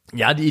Juve.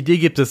 Ja, die Idee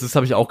gibt es. Das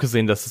habe ich auch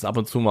gesehen, dass es ab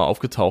und zu mal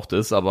aufgetaucht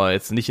ist, aber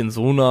jetzt nicht in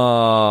so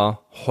einer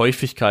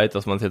Häufigkeit,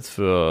 dass man es jetzt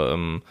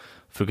für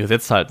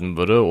Gesetz halten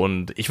würde.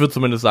 Und ich würde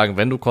zumindest sagen,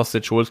 wenn du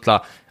Kostic holst,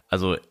 klar,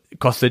 Also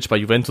Kostic bei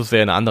Juventus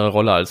wäre eine andere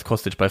Rolle als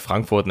Kostic bei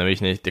Frankfurt,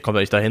 nämlich nicht. Der kommt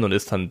ja nicht dahin und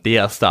ist dann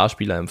der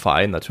Starspieler im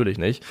Verein, natürlich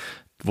nicht.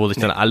 Wo sich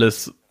dann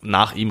alles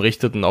nach ihm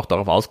richtet und auch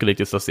darauf ausgelegt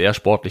ist, dass er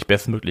sportlich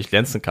bestmöglich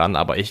glänzen kann.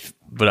 Aber ich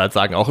würde halt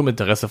sagen, auch im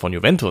Interesse von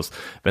Juventus,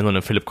 wenn du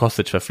einen Philipp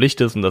Kostic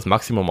verpflichtest und das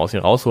Maximum aus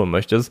ihm rausholen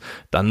möchtest,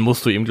 dann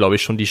musst du ihm, glaube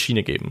ich, schon die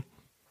Schiene geben.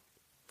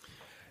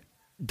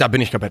 Da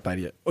bin ich komplett bei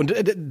dir. Und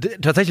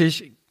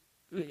tatsächlich,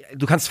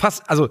 du kannst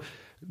fast, also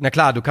na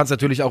klar, du kannst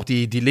natürlich auch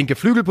die linke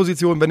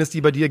Flügelposition, wenn es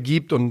die bei dir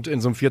gibt, und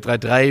in so einem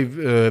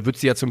 4-3-3 wird es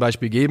die ja zum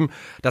Beispiel geben.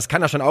 Das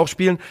kann er schon auch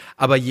spielen,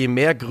 aber je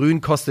mehr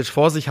Grün Kostic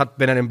vor sich hat,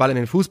 wenn er den Ball in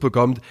den Fuß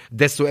bekommt,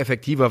 desto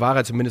effektiver war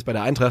er zumindest bei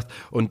der Eintracht.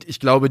 Und ich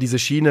glaube, diese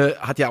Schiene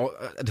hat ja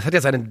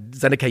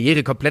seine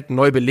Karriere komplett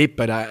neu belebt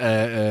bei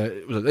der,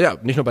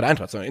 nicht nur bei der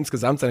Eintracht, sondern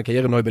insgesamt seine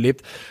Karriere neu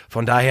belebt.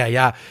 Von daher,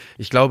 ja,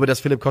 ich glaube, dass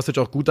Philipp Kostic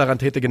auch gut daran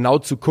täte, genau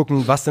zu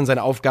gucken, was denn sein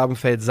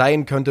Aufgabenfeld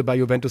sein könnte bei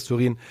Juventus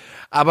Turin.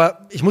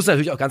 Aber ich muss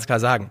natürlich auch ganz klar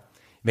sagen,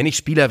 wenn ich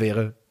Spieler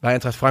wäre bei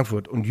Eintracht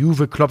Frankfurt und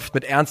Juve klopft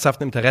mit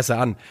ernsthaftem Interesse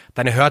an,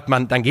 dann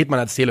geht man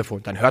ans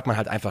Telefon, dann hört man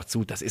halt einfach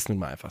zu. Das ist nun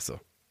mal einfach so.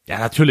 Ja,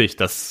 natürlich,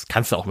 das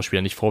kannst du auch dem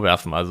Spieler nicht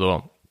vorwerfen.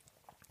 Also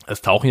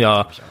es tauchen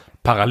ja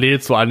parallel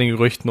zu all den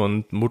Gerüchten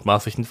und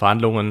mutmaßlichen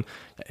Verhandlungen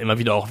immer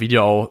wieder auch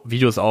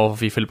Videos auf,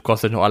 wie Philipp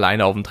Kostic noch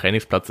alleine auf dem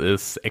Trainingsplatz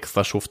ist,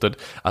 extra schuftet.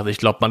 Also ich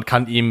glaube, man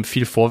kann ihm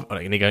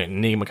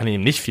man kann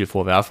ihm nicht viel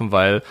vorwerfen,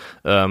 weil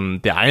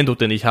der Eindruck,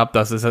 den ich habe,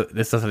 ist,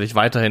 dass er sich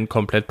weiterhin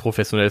komplett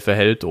professionell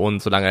verhält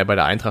und solange er bei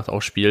der Eintracht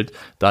auch spielt,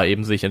 da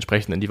eben sich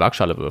entsprechend in die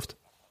Waagschale wirft.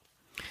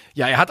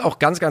 Ja, er hat auch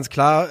ganz, ganz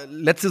klar,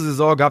 letzte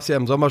Saison gab es ja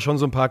im Sommer schon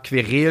so ein paar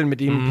Querelen mit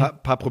ihm,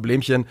 ein paar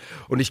Problemchen.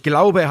 Und ich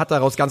glaube, er hat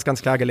daraus ganz,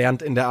 ganz klar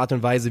gelernt in der Art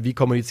und Weise, wie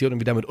kommuniziert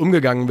und wie damit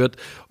umgegangen wird.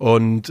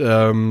 Und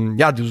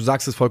du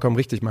sagst es vollkommen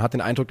richtig. Man hat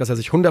den Eindruck, dass er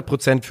sich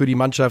 100% für die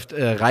Mannschaft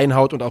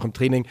reinhaut und auch im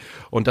Training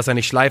und dass er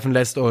nicht schleifen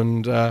lässt.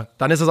 Und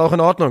dann ist es auch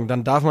in Ordnung.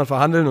 Dann darf man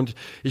verhandeln. Und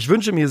ich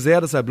wünsche mir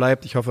sehr, dass er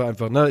bleibt. Ich hoffe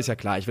einfach, ist ja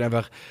klar, ich will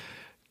einfach...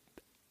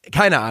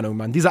 Keine Ahnung,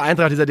 Mann. Diese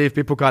Eintracht, dieser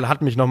DFB-Pokal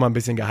hat mich noch mal ein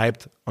bisschen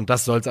gehypt. Und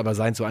das soll's aber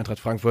sein zu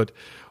Eintracht Frankfurt.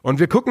 Und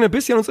wir gucken ein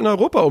bisschen uns in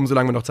Europa um,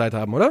 solange wir noch Zeit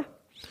haben, oder?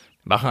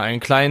 Machen einen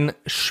kleinen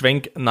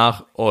Schwenk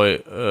nach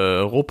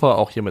Europa,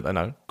 auch hier mit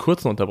einer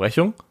kurzen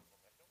Unterbrechung.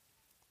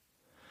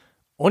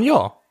 Und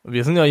ja,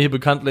 wir sind ja hier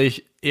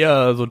bekanntlich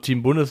eher so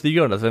Team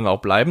Bundesliga und das werden wir auch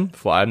bleiben.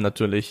 Vor allem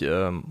natürlich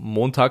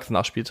montags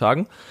nach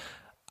Spieltagen.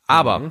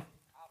 Aber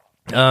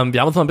wir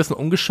haben uns mal ein bisschen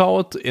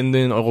umgeschaut in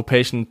den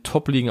europäischen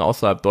Top-Ligen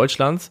außerhalb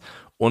Deutschlands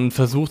und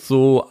versucht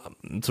so,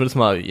 zumindest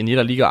mal in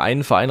jeder Liga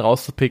einen Verein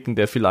rauszupicken,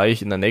 der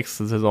vielleicht in der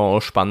nächsten Saison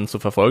spannend zu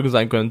verfolgen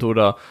sein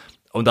könnte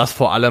und das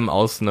vor allem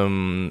aus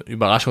einem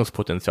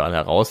Überraschungspotenzial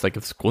heraus. Da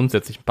gibt es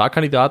grundsätzlich ein paar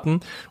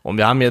Kandidaten und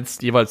wir haben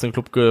jetzt jeweils einen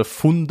Club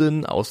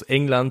gefunden aus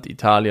England,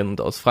 Italien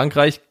und aus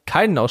Frankreich,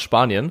 keinen aus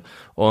Spanien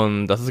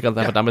und das ist ganz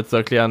einfach damit zu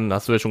erklären,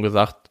 hast du ja schon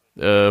gesagt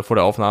vor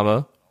der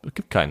Aufnahme, es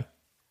gibt keinen.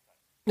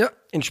 Ja,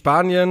 in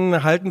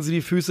Spanien halten sie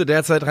die Füße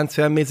derzeit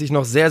transfermäßig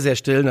noch sehr, sehr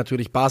still.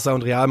 Natürlich Barca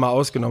und Real mal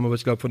ausgenommen, aber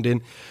ich glaube, von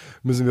denen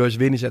müssen wir euch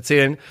wenig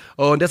erzählen.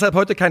 Und deshalb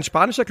heute kein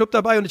spanischer Club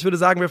dabei und ich würde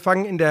sagen, wir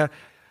fangen in der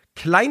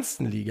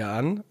kleinsten Liga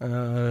an,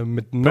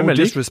 mit No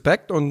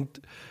Disrespect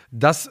und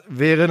das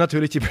wäre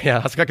natürlich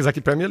hast du gerade gesagt,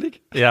 die Premier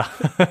League? Ja.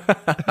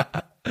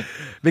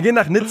 Wir gehen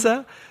nach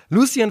Nizza.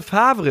 Lucien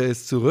Favre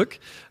ist zurück.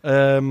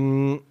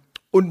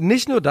 Und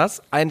nicht nur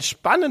das, ein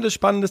spannendes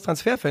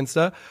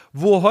Transferfenster,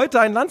 wo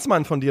heute ein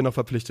Landsmann von dir noch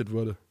verpflichtet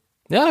wurde.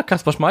 Ja,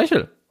 Kasper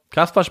Schmeichel.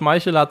 Kasper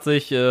Schmeichel hat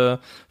sich für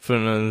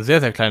eine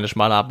sehr, sehr kleine,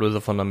 schmale Ablöse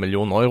von 1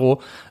 Million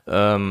Euro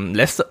von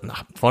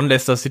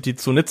Leicester City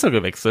zu Nizza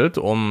gewechselt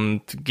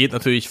und geht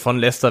natürlich von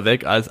Leicester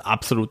weg als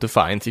absolute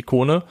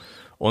Vereinsikone.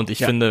 Und ich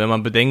finde, wenn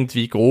man bedenkt,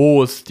 wie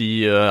groß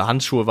die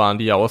Handschuhe waren,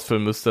 die er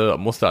ausfüllen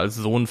musste als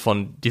Sohn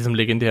von diesem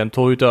legendären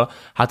Torhüter,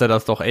 hat er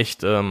das doch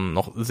echt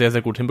noch sehr,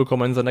 sehr gut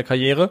hinbekommen in seiner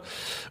Karriere.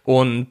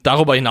 Und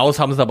darüber hinaus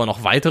haben sie aber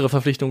noch weitere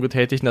Verpflichtungen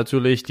getätigt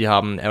natürlich. Die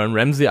haben Aaron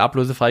Ramsey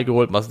ablösefrei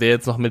geholt. Was der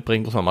jetzt noch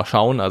mitbringt, muss man mal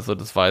schauen. Also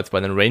das war jetzt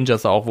bei den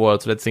Rangers auch, wo er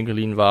zuletzt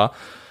hingeliehen war.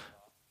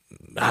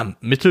 Ja,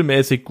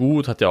 mittelmäßig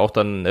gut, hat ja auch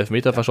dann einen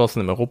Elfmeter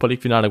verschossen im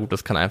Europa-League-Finale. Gut,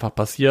 das kann einfach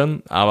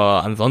passieren.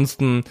 Aber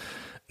ansonsten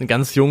einen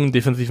ganz jungen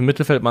defensiven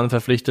Mittelfeldmann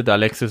verpflichtet,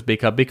 Alexis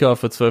Becker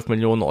für 12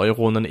 Millionen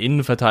Euro, einen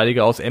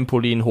Innenverteidiger aus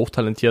Empoli, einen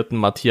hochtalentierten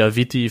Mattia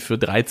Vitti für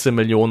 13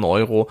 Millionen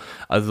Euro,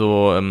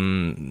 also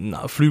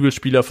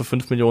Flügelspieler für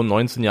 5 Millionen,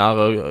 19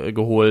 Jahre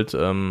geholt,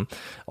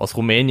 aus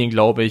Rumänien,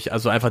 glaube ich,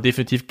 also einfach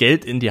definitiv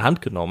Geld in die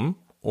Hand genommen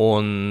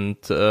und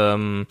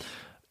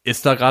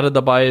ist da gerade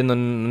dabei,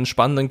 einen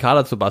spannenden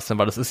Kader zu basteln,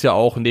 weil das ist ja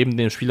auch neben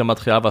dem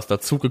Spielermaterial, was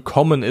dazu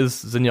gekommen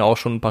ist, sind ja auch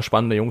schon ein paar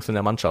spannende Jungs in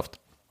der Mannschaft.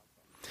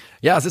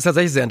 Ja, es ist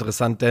tatsächlich sehr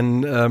interessant,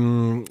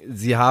 denn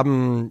sie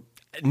haben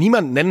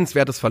niemand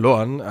Nennenswertes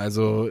verloren.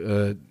 Also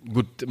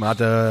gut, man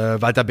hatte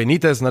Walter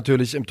Benitez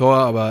natürlich im Tor,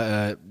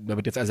 aber der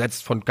wird jetzt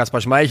ersetzt von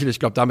Kasper Schmeichel.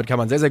 Ich glaube, damit kann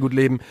man sehr, sehr gut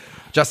leben.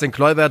 Justin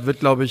Kluivert wird,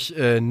 glaube ich,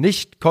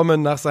 nicht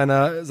kommen nach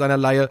seiner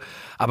Leihe.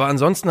 Aber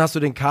ansonsten hast du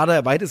den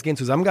Kader weitestgehend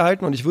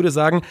zusammengehalten und ich würde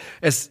sagen,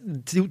 das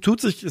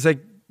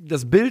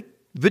Bild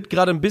wird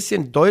gerade ein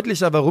bisschen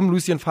deutlicher, warum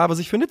Lucien Favre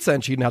sich für Nizza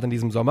entschieden hat in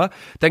diesem Sommer.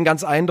 Denn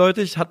ganz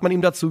eindeutig hat man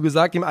ihm dazu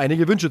gesagt, ihm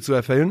einige Wünsche zu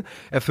erfüllen,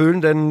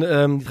 denn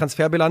die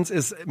Transferbilanz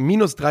ist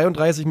minus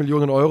 33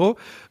 Millionen Euro.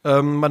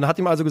 Man hat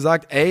ihm also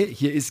gesagt, ey,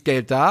 hier ist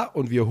Geld da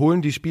und wir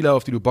holen die Spieler,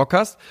 auf die du Bock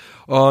hast.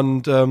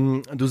 Und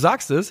du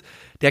sagst es,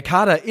 der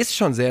Kader ist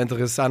schon sehr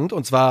interessant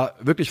und zwar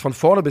wirklich von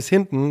vorne bis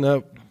hinten,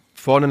 ne?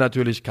 Vorne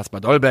natürlich Kaspar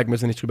Dolberg,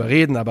 müssen wir nicht drüber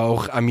reden, aber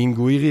auch Amin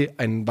Gouiri,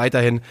 ein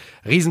weiterhin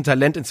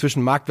Riesentalent,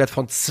 inzwischen Marktwert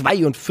von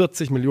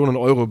 42 Millionen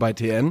Euro bei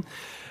TN.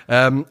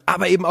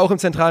 Aber eben auch im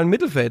zentralen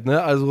Mittelfeld,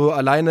 ne? Also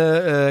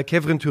alleine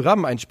Kevin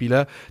Thuram, ein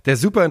Spieler, der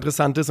super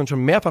interessant ist und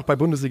schon mehrfach bei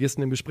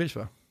Bundesligisten im Gespräch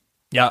war.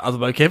 Ja, also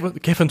bei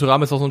Kevin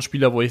Thuram ist auch so ein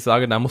Spieler, wo ich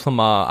sage, da muss man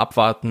mal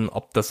abwarten,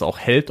 ob das auch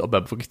hält, ob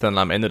er wirklich dann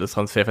am Ende des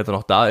Transferfensters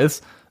noch da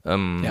ist.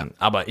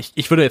 Aber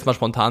ich würde jetzt mal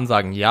spontan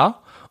sagen,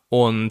 ja.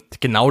 Und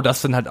genau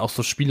das sind halt auch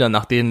so Spieler,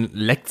 nach denen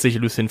leckt sich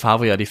Lucien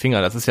Favre ja die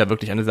Finger. Das ist ja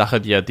wirklich eine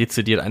Sache, die er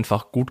dezidiert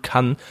einfach gut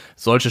kann,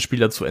 solche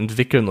Spieler zu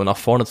entwickeln und nach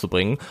vorne zu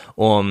bringen.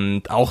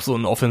 Und auch so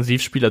ein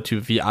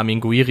Offensivspielertyp wie Amin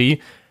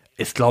Gouiri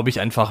ist, glaube ich,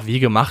 einfach wie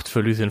gemacht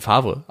für Lucien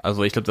Favre.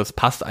 Also ich glaube, das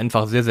passt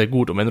einfach sehr, sehr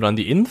gut. Und wenn du dann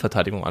die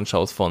Innenverteidigung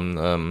anschaust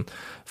von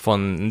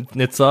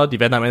Nizza, die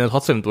werden am Ende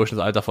trotzdem ein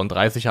Durchschnittsalter von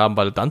 30 haben,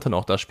 weil Dante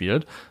noch da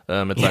spielt,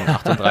 mit seinen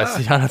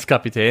 38 Jahren als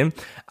Kapitän.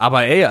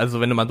 Aber ey, also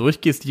wenn du mal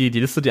durchgehst, die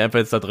Liste, die einfach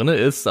jetzt da drinne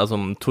ist, also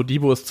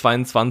Todibo ist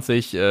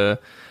 22,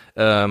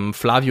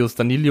 Flavius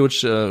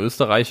Danilic,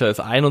 Österreicher, ist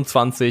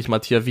 21,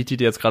 Mattia Viti,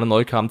 der jetzt gerade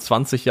neu kam,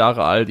 20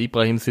 Jahre alt,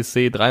 Ibrahim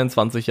Cissé,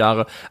 23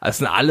 Jahre. Also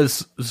sind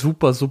alles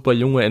super, super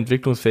junge,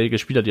 entwicklungsfähige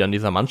Spieler, die an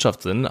dieser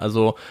Mannschaft sind.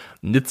 Also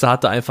Nizza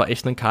hatte einfach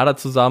echt einen Kader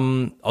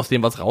zusammen, aus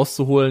dem was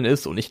rauszuholen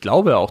ist. Und ich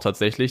glaube auch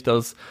tatsächlich,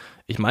 dass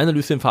ich meine,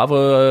 Lucien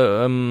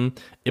Favre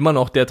immer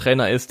noch der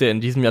Trainer ist, der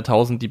in diesem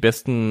Jahrtausend die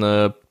besten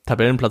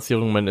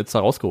Tabellenplatzierungen bei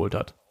Nizza rausgeholt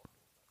hat.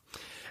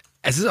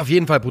 Es ist auf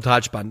jeden Fall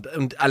brutal spannend.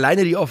 Und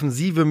alleine die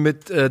Offensive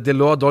mit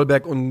Delors,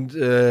 Dolberg und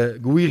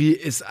Gouiri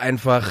ist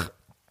einfach,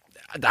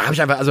 da habe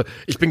ich einfach, also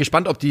ich bin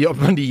gespannt, ob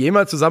man die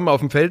jemals zusammen auf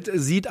dem Feld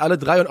sieht, alle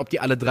drei, und ob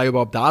die alle drei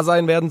überhaupt da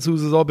sein werden zu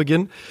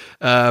Saisonbeginn.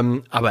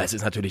 Aber es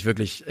ist natürlich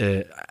wirklich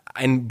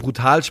ein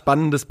brutal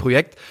spannendes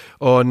Projekt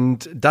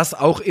und das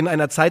auch in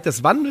einer Zeit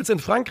des Wandels in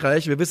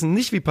Frankreich. Wir wissen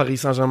nicht, wie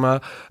Paris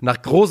Saint-Germain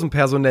nach großem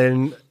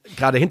personellen,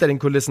 gerade hinter den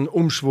Kulissen,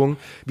 Umschwung,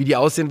 wie die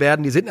aussehen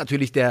werden. Die sind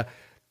natürlich der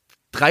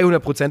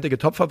 300-prozentige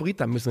Top-Favorit,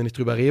 da müssen wir nicht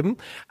drüber reden.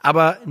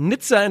 Aber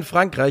Nizza in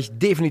Frankreich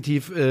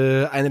definitiv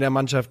eine der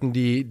Mannschaften,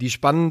 die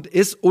spannend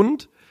ist.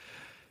 Und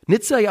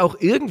Nizza ja auch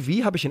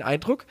irgendwie, habe ich den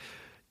Eindruck,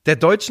 der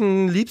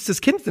Deutschen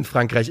liebstes Kind in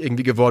Frankreich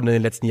irgendwie geworden in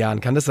den letzten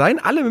Jahren. Kann das sein?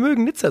 Alle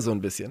mögen Nizza so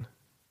ein bisschen.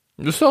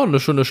 Das ist ja auch eine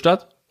schöne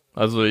Stadt.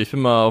 Also ich bin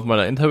mal auf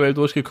meiner Interrail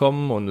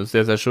durchgekommen und ist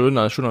sehr, sehr schön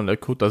an der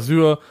Côte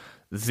d'Azur.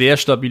 Sehr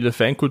stabile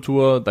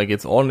Fankultur, da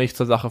geht's ordentlich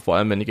zur Sache, vor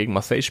allem wenn die gegen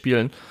Marseille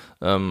spielen.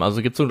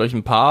 Also gibt's so gleich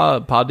ein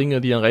paar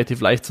Dinge, die dann relativ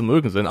leicht zu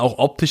mögen sind. Auch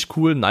optisch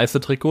cool, nice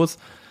Trikots.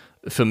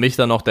 Für mich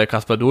dann noch der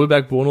Kaspar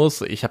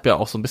Dolberg-Bonus. Ich habe ja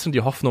auch so ein bisschen die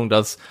Hoffnung,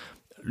 dass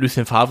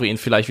Lucien Favre ihn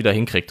vielleicht wieder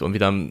hinkriegt und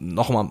wieder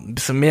noch mal ein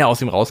bisschen mehr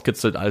aus ihm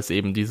rauskitzelt als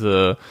eben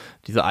diese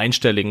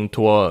einstelligen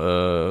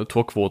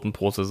Torquoten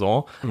pro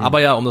Saison. Aber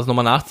ja, um das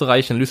nochmal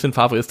nachzureichen, Lucien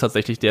Favre ist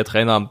tatsächlich der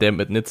Trainer, der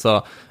mit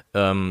Nizza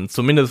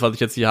zumindest, was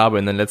ich jetzt hier habe,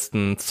 in den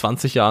letzten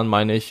 20 Jahren,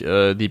 meine ich,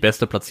 die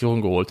beste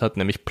Platzierung geholt hat,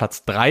 nämlich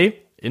Platz 3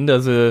 in der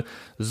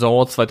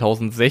Saison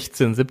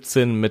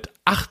 2016-17 mit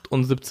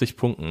 78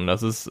 Punkten.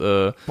 Das ist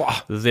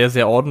sehr,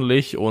 sehr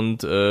ordentlich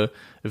und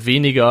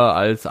weniger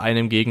als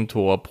einem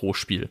Gegentor pro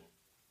Spiel.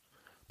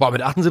 Boah,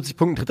 mit 78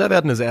 Punkten Dritter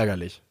werden ist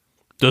ärgerlich.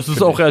 Das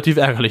ist auch relativ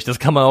ärgerlich, das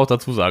kann man auch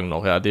dazu sagen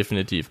noch, ja,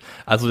 definitiv.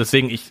 Also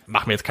deswegen, ich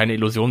mache mir jetzt keine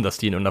Illusion, dass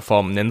die in irgendeiner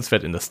Form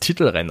nennenswert in das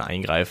Titelrennen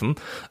eingreifen,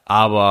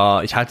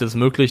 aber ich halte es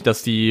möglich,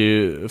 dass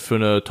die für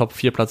eine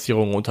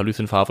Top-4-Platzierung unter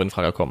Lucien Favre in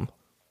Frage kommen.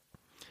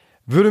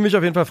 Würde mich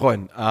auf jeden Fall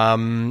freuen.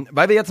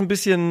 Weil wir jetzt ein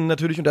bisschen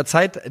natürlich unter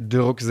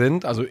Zeitdruck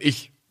sind, also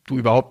du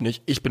überhaupt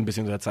nicht, ich bin ein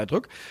bisschen unter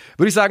Zeitdruck,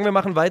 würde ich sagen, wir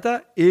machen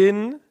weiter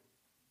in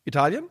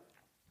Italien?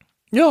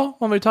 Ja,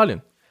 machen wir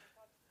Italien.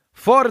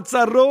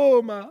 Forza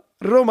Roma!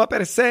 Roma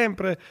per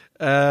sempre.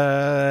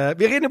 Wir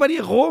reden über die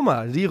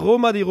Roma. Die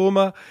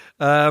Roma.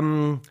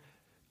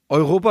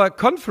 Europa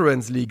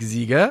Conference League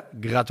Sieger.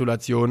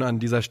 Gratulation an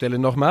dieser Stelle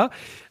nochmal.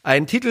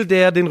 Ein Titel,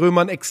 der den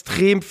Römern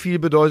extrem viel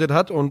bedeutet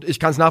hat und ich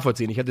kann es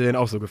nachvollziehen. Ich hätte den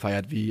auch so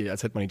gefeiert,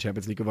 als hätte man die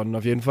Champions League gewonnen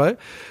auf jeden Fall.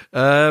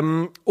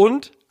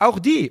 Und auch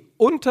die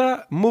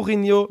unter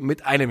Mourinho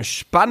mit einem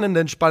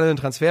spannenden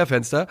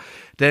Transferfenster.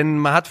 Denn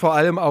man hat vor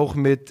allem auch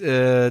mit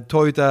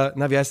Torhüter,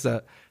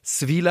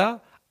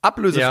 Svila,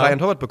 ablösefreien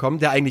Torwart bekommen,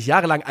 der eigentlich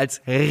jahrelang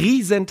als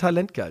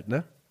Riesentalent galt,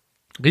 ne?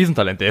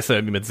 Riesentalent, der ist ja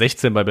irgendwie mit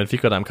 16 bei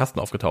Benfica da im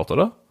Kasten aufgetaucht,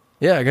 oder?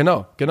 Ja,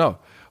 genau.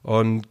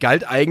 Und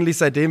galt eigentlich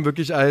seitdem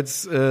wirklich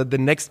als the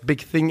next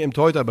big thing im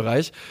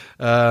Torhüterbereich.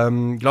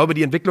 Glaube,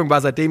 die Entwicklung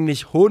war seitdem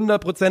nicht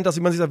 100%, das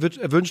wie man sich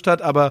erwünscht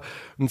hat, aber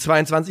einen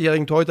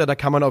 22-jährigen Torhüter, da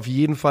kann man auf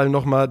jeden Fall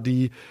nochmal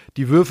die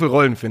Würfel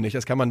rollen, finde ich.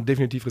 Das kann man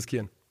definitiv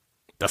riskieren.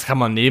 Das kann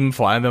man nehmen,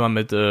 vor allem wenn man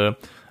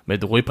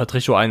mit Rui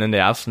Patricio einen in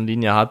der ersten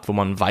Linie hat, wo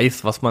man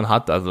weiß, was man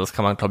hat. Also das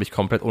kann man, glaube ich,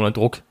 komplett ohne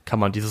Druck, kann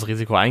man dieses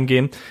Risiko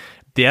eingehen.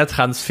 der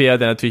Transfer,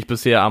 der natürlich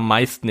bisher am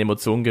meisten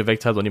Emotionen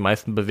geweckt hat und die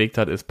meisten bewegt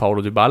hat, ist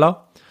Paulo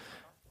Dybala.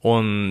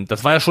 Und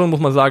das war ja schon, muss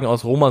man sagen,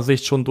 aus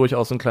Roma-Sicht schon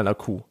durchaus ein kleiner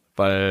Coup.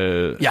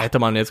 Weil hätte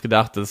man jetzt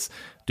gedacht, dass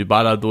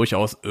Dybala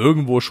durchaus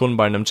irgendwo schon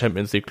bei einem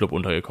Champions-League-Club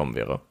untergekommen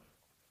wäre.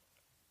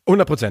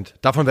 100%.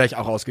 Davon wäre ich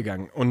auch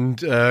ausgegangen.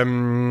 Und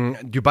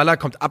Dybala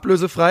kommt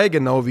ablösefrei,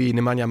 genau wie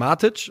Nemanja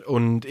Matic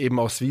und eben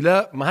auch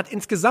Svila. Man hat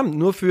insgesamt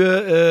nur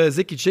für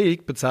Seki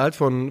Celik bezahlt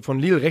von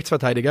Lille,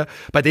 Rechtsverteidiger,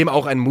 bei dem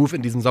auch ein Move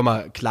in diesem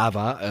Sommer klar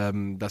war.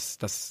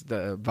 Das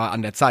war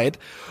an der Zeit.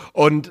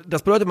 Und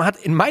das bedeutet, man hat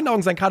in meinen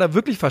Augen seinen Kader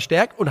wirklich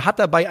verstärkt und hat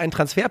dabei einen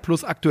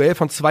Transferplus aktuell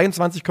von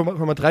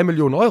 22,3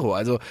 Millionen Euro.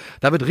 Also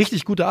da wird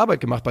richtig gute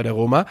Arbeit gemacht bei der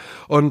Roma.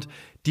 Und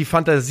die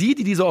Fantasie,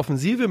 die diese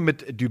Offensive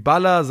mit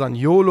Dybala,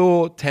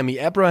 Zaniolo, Tammy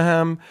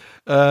Abraham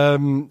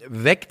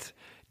weckt,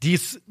 die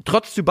ist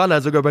trotz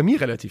Dybala sogar bei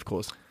mir relativ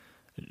groß.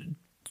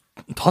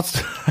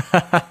 Trotz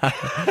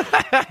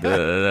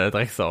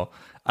Drecksau.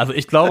 Also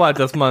ich glaube halt,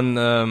 dass man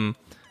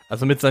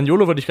also mit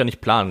Zaniolo würde ich gar nicht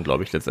planen,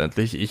 glaube ich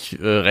letztendlich. Ich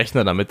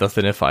rechne damit, dass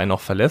der den Verein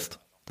noch verlässt.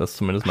 Das ist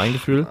zumindest mein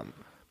Gefühl.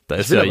 Da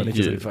ist ja nicht,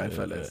 dass er den Verein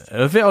verlässt.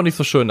 Das wäre auch nicht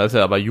so schön. Da ist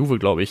ja aber Juve,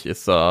 glaube ich,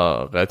 ist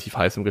da relativ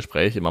heiß im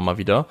Gespräch, immer mal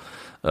wieder.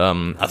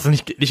 Also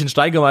nicht in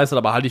Stein gemeißelt,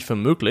 aber halte ich für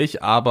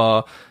möglich.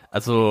 Aber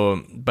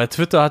also bei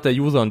Twitter hat der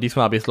User, und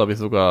diesmal habe ich es, glaube ich,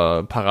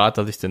 sogar parat,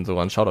 dass ich den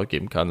sogar einen Shoutout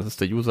geben kann. Das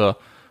ist der User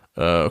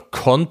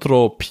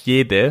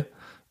Contropiede.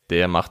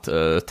 Der macht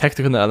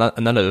Tactical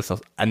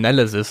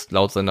Analysis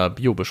laut seiner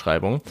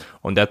Bio-Beschreibung.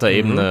 Und der hat da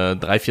eben eine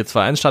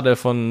 3-4-2-1-Startelf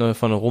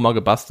von Roma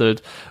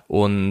gebastelt.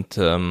 Und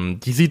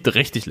die sieht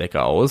richtig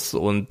lecker aus.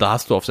 Und da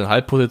hast du auf den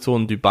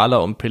Halbpositionen Dybala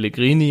und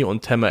Pellegrini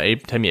und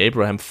Tammy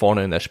Abraham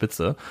vorne in der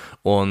Spitze.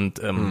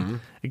 Und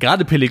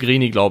gerade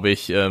Pellegrini, glaube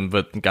ich,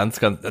 wird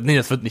das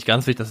wird nicht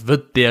ganz wichtig, das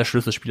wird der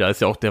Schlüsselspieler,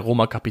 ist ja auch der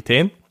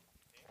Roma-Kapitän.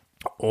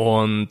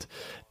 Und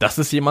das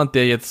ist jemand,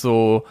 der jetzt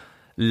so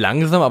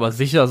langsam, aber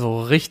sicher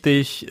so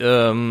richtig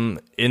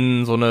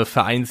in so eine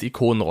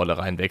Vereinsikonenrolle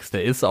reinwächst.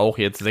 Der ist auch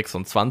jetzt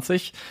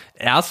 26,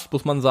 erst,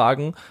 muss man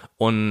sagen.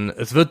 Und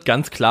es wird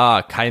ganz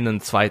klar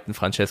keinen zweiten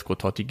Francesco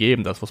Totti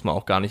geben. Das muss man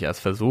auch gar nicht erst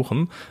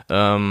versuchen.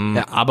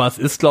 Aber es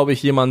ist, glaube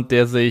ich, jemand,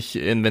 der sich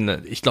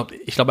ich glaube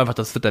einfach,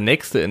 das wird der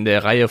nächste in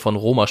der Reihe von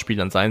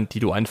Roma-Spielern sein, die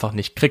du einfach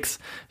nicht kriegst,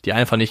 die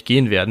einfach nicht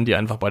gehen werden, die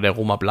einfach bei der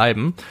Roma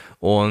bleiben.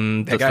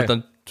 Und das wird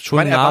dann schon.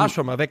 Ich meine, er war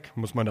schon mal weg,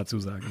 muss man dazu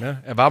sagen.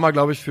 Ne? Er war mal,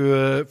 glaube ich,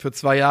 für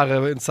 2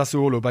 Jahre bei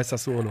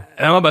Sassuolo.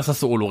 Er war bei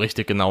Sassuolo,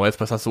 richtig, genau. Er ist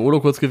bei Sassuolo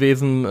kurz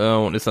gewesen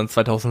und ist dann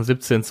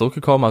 2017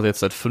 zurückgekommen, also jetzt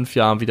seit 5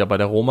 Jahren wieder bei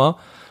der Roma.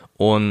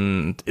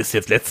 Und ist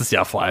jetzt letztes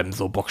Jahr vor allem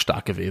so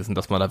bockstark gewesen,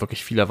 dass man da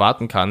wirklich viel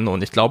erwarten kann.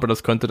 Und ich glaube,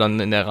 das könnte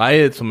dann in der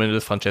Reihe,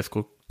 zumindest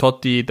Francesco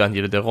Totti,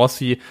 Daniele De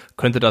Rossi,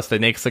 könnte das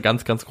der nächste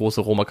ganz, ganz große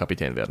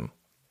Roma-Kapitän werden.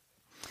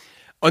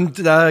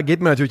 Und da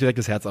geht mir natürlich direkt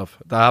das Herz auf.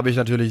 Da habe ich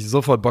natürlich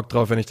sofort Bock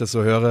drauf, wenn ich das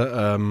so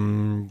höre.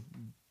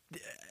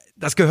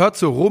 Das gehört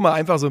zur Roma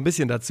einfach so ein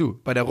bisschen dazu.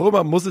 Bei der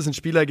Roma muss es einen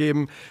Spieler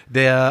geben,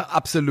 der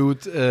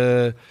absolut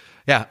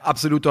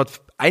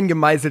dort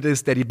eingemeißelt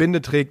ist, der die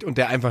Binde trägt und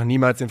der einfach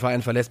niemals den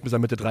Verein verlässt, bis er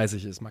Mitte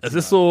 30 ist. Maximal. Es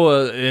ist so,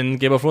 in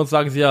Game of Thrones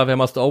sagen sie ja, there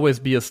must always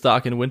be a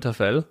Stark in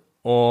Winterfell.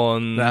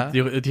 Und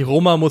die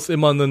Roma muss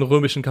immer einen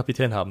römischen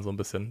Kapitän haben, so ein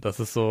bisschen.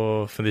 Das ist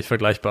so, finde ich,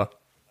 vergleichbar.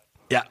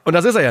 Ja, und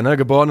das ist er ja, ne?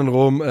 Geboren in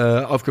Rom,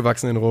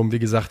 aufgewachsen in Rom, wie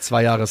gesagt,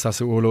 2 Jahre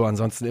Sassuolo,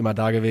 ansonsten immer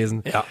da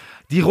gewesen. Ja.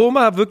 Die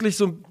Roma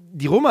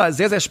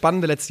sehr, sehr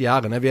spannende letzte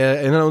Jahre, ne? Wir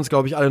erinnern uns,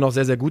 glaube ich, alle noch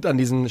sehr, sehr gut an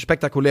diesen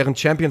spektakulären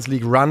Champions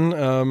League Run.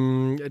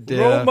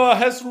 Roma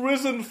has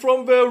risen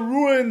from their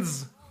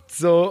ruins.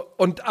 So,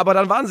 aber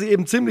dann waren sie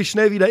eben ziemlich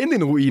schnell wieder in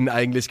den Ruinen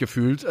eigentlich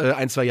gefühlt,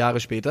 1, 2 Jahre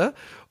später.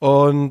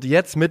 Und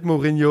jetzt mit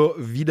Mourinho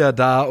wieder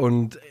da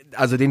und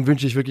also den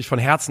wünsche ich wirklich von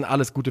Herzen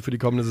alles Gute für die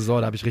kommende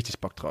Saison, da habe ich richtig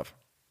Bock drauf.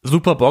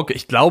 Superbock,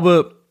 ich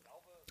glaube,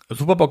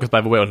 Superbock ist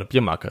by the way auch eine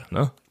Biermarke,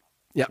 ne?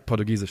 Ja,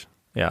 portugiesisch.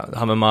 Ja, da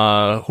haben wir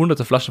mal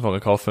hunderte Flaschen von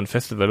gekauft für ein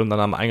Festival und dann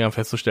am Eingang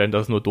festzustellen,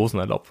 dass nur Dosen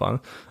erlaubt waren.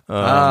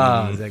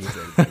 Sehr gut,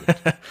 sehr gut.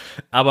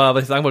 Aber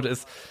was ich sagen wollte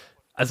ist,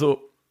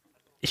 also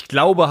ich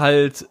glaube,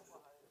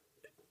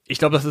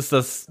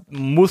 das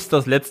muss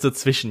das letzte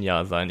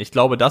Zwischenjahr sein. Ich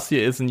glaube, das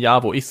hier ist ein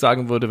Jahr, wo ich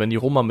sagen würde, wenn die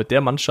Roma mit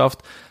der Mannschaft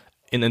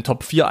in den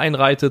Top 4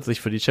 einreitet,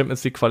 sich für die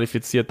Champions League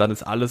qualifiziert, dann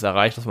ist alles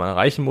erreicht, was man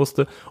erreichen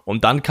musste.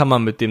 Und dann kann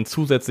man mit dem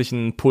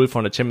zusätzlichen Pull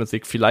von der Champions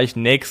League vielleicht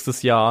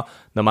nächstes Jahr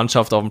eine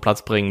Mannschaft auf den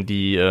Platz bringen,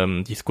 die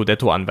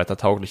Scudetto-Anwärter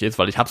tauglich ist,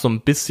 weil ich habe so ein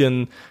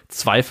bisschen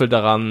Zweifel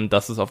daran,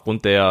 dass es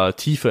aufgrund der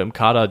Tiefe im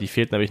Kader, die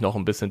fehlt nämlich noch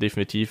ein bisschen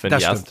definitiv. Wenn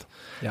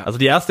Also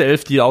die erste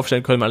 11, die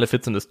aufstellen können, wenn alle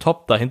fit sind, ist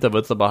top. Dahinter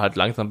wird es aber halt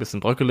langsam ein bisschen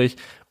bröckelig.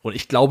 Und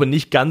ich glaube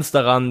nicht ganz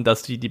daran,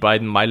 dass die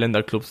beiden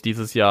Mailänder Clubs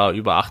dieses Jahr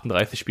über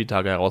 38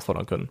 Spieltage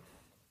herausfordern können.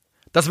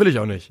 Das will ich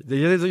auch nicht.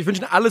 Ich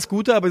wünsche ihnen alles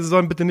Gute, aber sie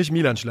sollen bitte nicht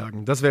Milan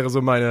schlagen. Das wäre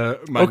so meine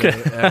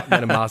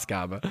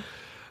Maßgabe.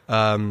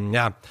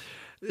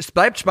 Es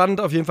bleibt spannend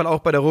auf jeden Fall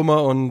auch bei der Roma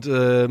und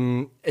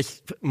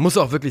ich muss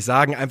auch wirklich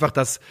sagen, einfach,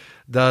 dass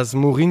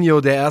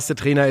Mourinho der erste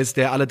Trainer ist,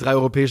 der alle 3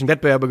 europäischen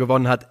Wettbewerbe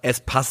gewonnen hat. Es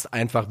passt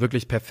einfach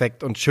wirklich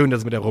perfekt und schön,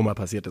 dass es mit der Roma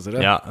passiert ist,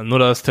 oder? Ja, nur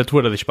das Tattoo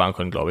hätte ich sparen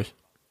können, glaube ich.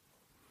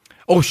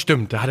 Oh,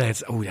 stimmt, da hat er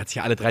jetzt, der hat sich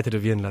ja alle 3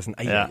 tätowieren lassen.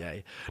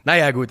 Ei.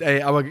 Naja, gut,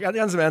 aber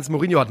ganz im Ernst,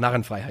 Mourinho hat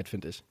Narrenfreiheit,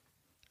 finde ich.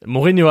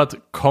 Mourinho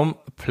hat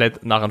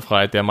komplett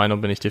Narrenfreiheit, der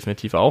Meinung bin ich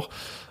definitiv auch.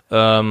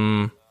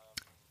 Habe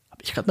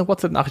ich gerade eine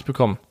WhatsApp-Nachricht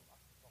bekommen?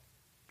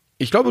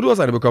 Ich glaube, du hast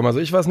eine bekommen, also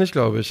ich war es nicht,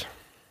 glaube ich.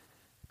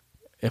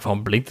 Ja,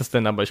 warum blinkt es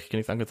denn, aber ich kriege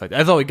nichts angezeigt.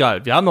 Also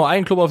egal, wir haben noch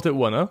einen Club auf der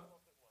Uhr, ne?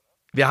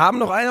 Wir haben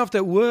noch einen auf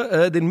der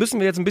Uhr, den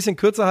müssen wir jetzt ein bisschen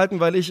kürzer halten,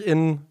 weil ich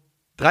in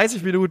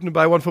 30 Minuten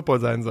bei OneFootball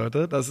sein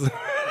sollte. Das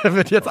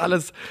wird jetzt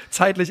alles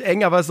zeitlich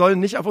eng, aber es soll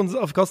nicht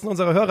auf Kosten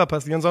unserer Hörer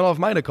passieren, sondern auf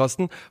meine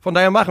Kosten. Von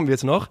daher machen wir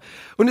es noch.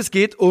 Und es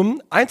geht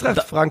um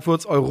Eintracht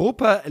Frankfurts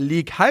Europa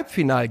League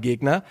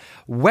Halbfinalgegner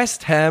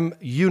West Ham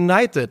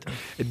United.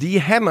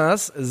 Die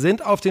Hammers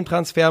sind auf dem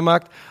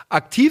Transfermarkt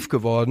aktiv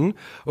geworden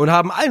und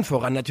haben allen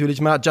voran natürlich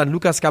mal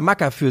Gianluca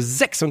Scamacca für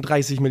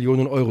 36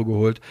 Millionen Euro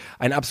geholt.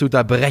 Ein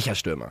absoluter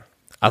Brecherstürmer.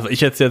 Also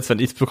ich hätte jetzt, wenn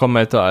ich es bekommen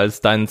hätte,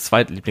 als deinen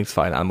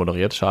Zweitlieblingsverein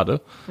anmoderiert.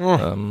 Schade.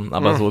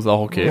 Aber so ist auch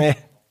okay.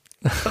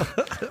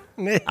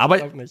 Nee,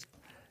 aber, nicht.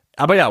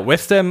 Aber ja,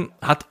 West Ham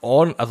hat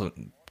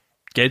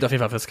Geld auf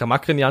jeden Fall für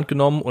Scamacca in die Hand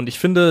genommen und ich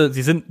finde,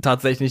 sie sind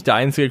tatsächlich nicht der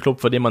einzige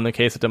Club, für den man eine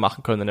Case hätte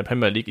machen können in der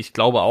Premier League. Ich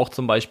glaube auch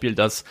zum Beispiel,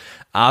 dass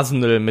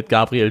Arsenal mit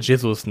Gabriel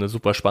Jesus eine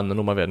super spannende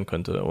Nummer werden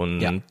könnte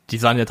und die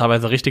sahen ja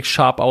teilweise richtig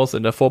sharp aus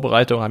in der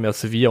Vorbereitung, haben ja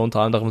Sevilla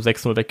unter anderem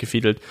 6-0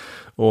 weggefiedelt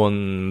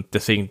und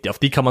deswegen, auf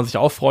die kann man sich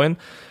auch freuen.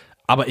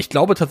 Aber ich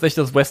glaube tatsächlich,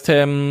 dass West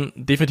Ham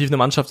definitiv eine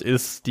Mannschaft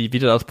ist, die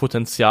wieder das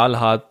Potenzial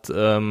hat,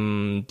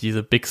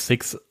 diese Big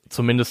Six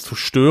zumindest zu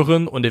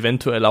stören und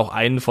eventuell auch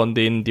einen von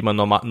denen, die man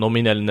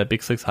nominell in der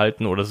Big Six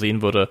halten oder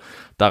sehen würde,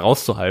 da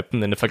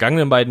rauszuhalten. In den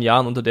vergangenen beiden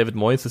Jahren unter David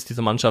Moyes ist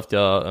diese Mannschaft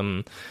ja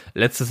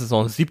letzte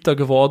Saison 7.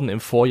 geworden, im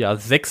Vorjahr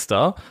 6.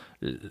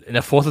 In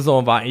der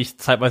Vorsaison war eigentlich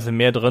zeitweise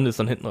mehr drin, ist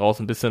dann hinten raus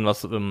ein bisschen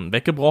was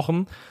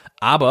weggebrochen.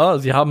 Aber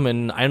sie haben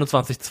in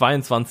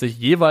 21-22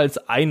 jeweils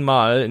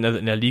einmal in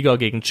der Liga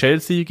gegen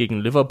Chelsea, gegen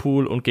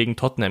Liverpool und gegen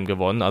Tottenham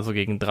gewonnen, also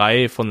gegen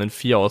 3 von den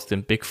 4 aus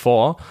dem Big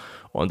Four.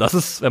 Und das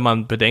ist, wenn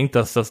man bedenkt,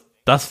 dass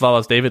das war,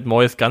 was David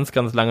Moyes ganz,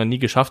 ganz lange nie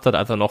geschafft hat,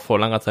 als er noch vor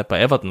langer Zeit bei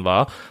Everton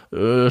war,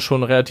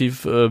 schon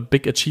relativ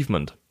Big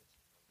Achievement.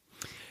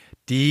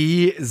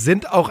 Die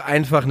sind auch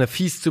einfach eine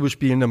fies zu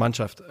bespielende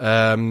Mannschaft. Die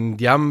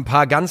haben ein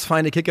paar ganz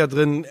feine Kicker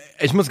drin.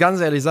 Ich muss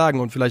ganz ehrlich sagen,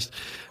 und vielleicht,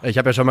 ich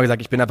habe ja schon mal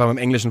gesagt, ich bin einfach beim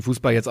englischen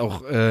Fußball jetzt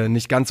auch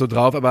nicht ganz so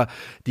drauf, aber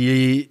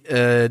die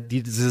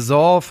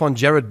Saison von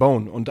Jared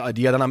Bowen und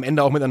die ja dann am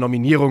Ende auch mit einer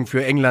Nominierung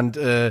für England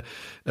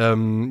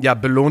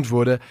belohnt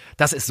wurde,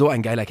 das ist so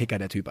ein geiler Kicker,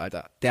 der Typ,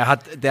 Alter. Der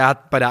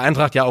hat bei der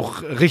Eintracht ja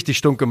auch richtig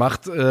stunk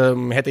gemacht,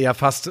 hätte ja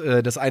fast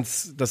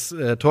das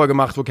Tor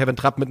gemacht, wo Kevin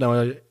Trapp mit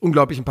einer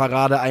unglaublichen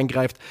Parade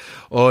eingreift.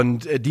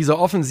 Und diese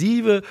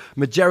Offensive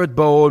mit Jared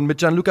Bowen, mit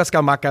Gianluca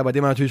Scamacca, bei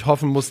dem man natürlich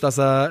hoffen muss, dass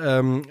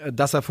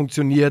er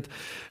funktioniert,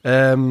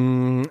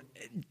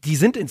 die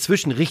sind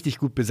inzwischen richtig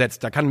gut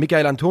besetzt. Da kann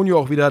Michael Antonio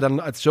auch wieder dann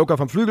als Joker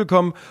vom Flügel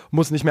kommen,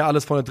 muss nicht mehr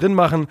alles vorne drin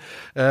machen.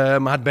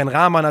 Hat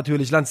Benrahma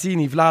natürlich,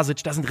 Lanzini,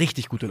 Vlasic, da sind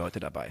richtig gute Leute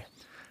dabei.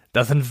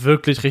 Da sind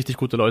wirklich richtig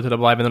gute Leute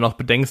dabei, wenn du noch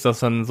bedenkst,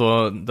 dass dann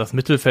so das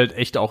Mittelfeld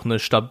echt auch eine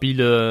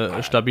stabile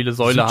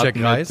Säule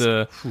Souček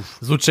hat.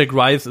 Souček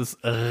Rice ist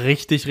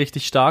richtig,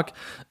 richtig stark.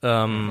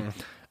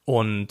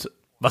 Und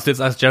was du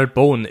jetzt als Jared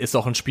Bowen ist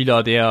auch ein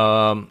Spieler,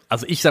 der,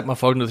 also ich sag mal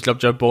Folgendes, ich glaube,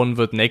 Jared Bowen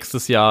wird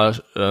nächstes Jahr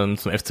zum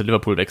FC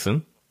Liverpool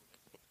wechseln.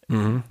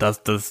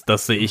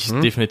 Das sehe ich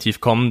definitiv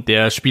kommen.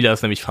 Der Spieler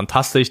ist nämlich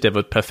fantastisch, der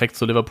wird perfekt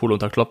zu Liverpool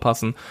unter Klopp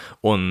passen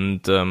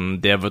und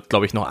der wird,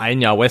 glaube ich, noch ein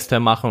Jahr West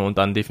Ham machen und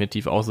dann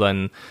definitiv auch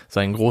seinen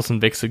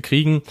großen Wechsel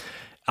kriegen.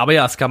 Aber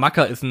ja,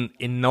 Scamacca ist ein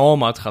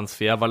enormer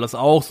Transfer, weil das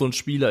auch so ein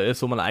Spieler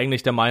ist, wo man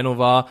eigentlich der Meinung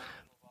war,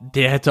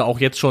 der hätte auch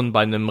jetzt schon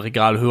bei einem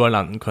Regal höher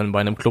landen können,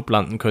 bei einem Club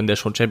landen können, der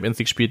schon Champions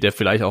League spielt, der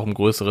vielleicht auch um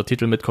größere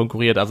Titel mit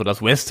konkurriert. Also,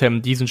 dass West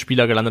Ham diesen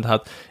Spieler gelandet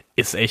hat,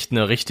 ist echt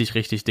eine richtig,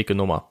 richtig dicke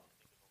Nummer.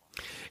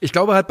 Ich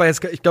glaube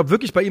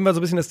wirklich bei ihm war so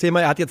ein bisschen das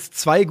Thema, er hat jetzt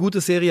 2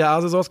 gute Serie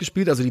A-Saisons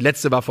gespielt, also die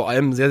letzte war vor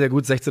allem sehr, sehr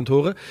gut, 16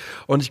 Tore.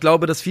 Und ich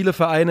glaube, dass viele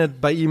Vereine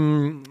bei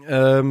ihm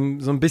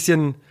so ein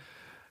bisschen,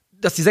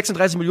 dass die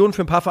 36 Millionen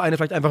für ein paar Vereine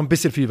vielleicht einfach ein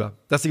bisschen viel war.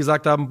 Dass sie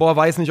gesagt haben,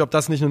 weiß nicht, ob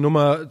das nicht eine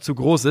Nummer zu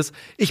groß ist.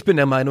 Ich bin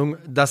der Meinung,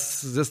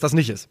 dass es das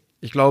nicht ist.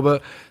 Ich glaube,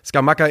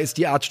 Scamacca ist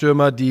die Art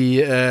Stürmer,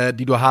 die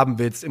du haben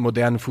willst im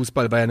modernen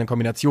Fußball, weil er eine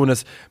Kombination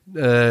ist,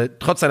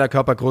 trotz seiner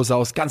Körpergröße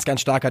aus ganz,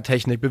 ganz starker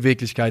Technik,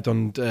 Beweglichkeit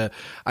und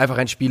einfach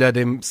ein Spieler,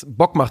 dem es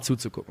Bock macht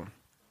zuzugucken.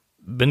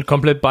 Bin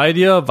komplett bei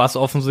dir. Was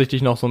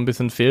offensichtlich noch so ein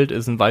bisschen fehlt,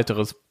 ist ein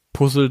weiteres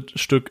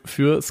Puzzlestück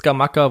für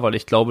Scamacca, weil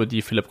ich glaube,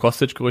 die Filip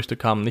Kostic-Gerüchte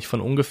kamen nicht von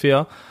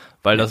ungefähr,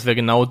 weil das wäre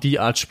genau die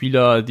Art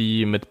Spieler,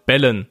 die mit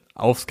Bällen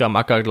auf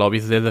Scamacca, glaube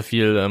ich, sehr, sehr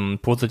viel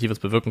Positives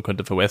bewirken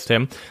könnte für West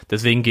Ham.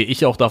 Deswegen gehe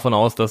ich auch davon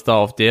aus, dass da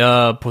auf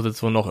der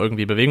Position noch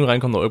irgendwie Bewegung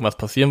reinkommt oder irgendwas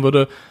passieren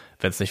würde.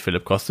 Wenn es nicht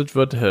Filip Kostic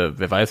wird,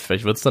 wer weiß,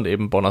 vielleicht wird es dann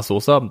eben Borna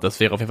Sosa.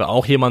 Das wäre auf jeden Fall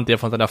auch jemand, der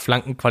von seiner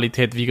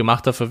Flankenqualität wie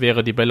gemacht dafür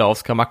wäre, die Bälle auf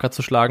Scamacca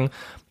zu schlagen.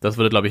 Das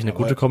würde, glaube ich, eine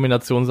gute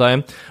Kombination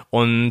sein.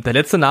 Und der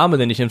letzte Name,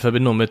 den ich in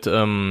Verbindung mit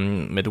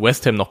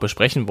West Ham noch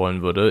besprechen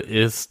wollen würde,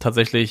 ist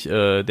tatsächlich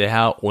der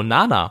Herr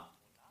Onana.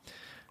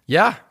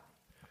 Ja,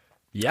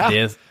 Ja,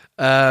 Der ist,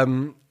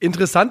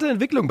 interessante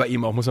Entwicklung bei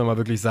ihm auch, muss man mal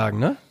wirklich sagen,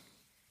 ne?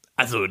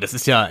 also das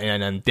ist ja in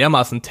einem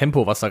dermaßen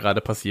Tempo, was da gerade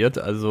passiert.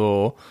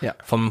 Also Ja.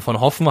 von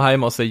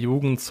Hoffenheim aus der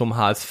Jugend zum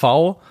HSV,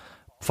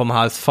 vom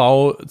HSV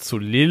zu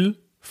Lille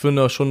für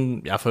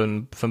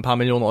ein paar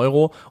Millionen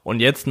Euro und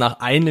jetzt nach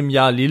einem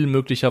Jahr Lille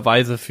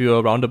möglicherweise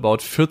für roundabout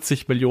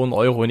 40 Millionen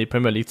Euro in die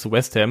Premier League zu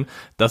West Ham.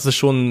 Das ist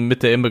schon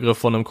mit der Inbegriff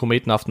von einem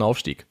kometenhaften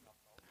Aufstieg.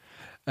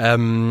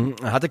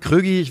 Hatte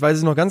Krögi, ich weiß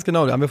es noch ganz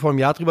genau, da haben wir vor einem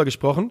Jahr drüber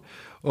gesprochen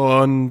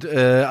und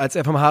als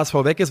er vom HSV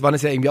weg ist, waren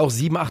es ja irgendwie auch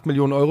 7, 8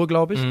 Millionen Euro,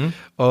 glaube ich,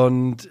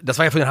 und das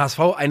war ja für den HSV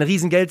ein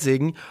riesen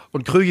Geldsegen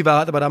und Krögi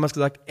hat aber damals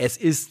gesagt, es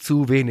ist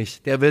zu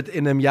wenig, der wird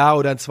in einem Jahr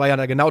oder in 2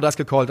 Jahren, genau das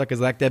gecallt, hat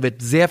gesagt, der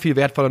wird sehr viel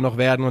wertvoller noch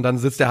werden und dann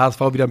sitzt der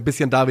HSV wieder ein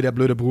bisschen da wie der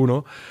blöde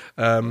Bruno.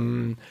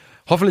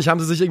 Hoffentlich haben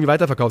sie sich irgendwie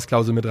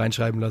Weiterverkaufsklausel mit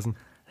reinschreiben lassen.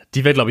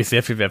 Die wäre, glaube ich,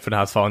 sehr viel wert für den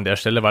HSV an der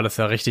Stelle, weil das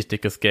ja richtig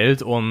dickes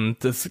Geld und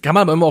das kann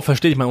man aber immer auch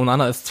verstehen. Ich meine,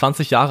 Onana ist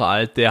 20 Jahre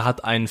alt, der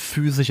hat ein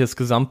physisches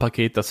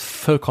Gesamtpaket, das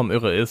vollkommen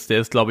irre ist. Der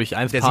ist, glaube ich,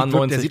 1,90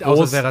 groß. Der sieht aus,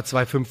 als wäre er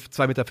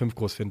 2,5 Meter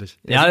groß, finde ich.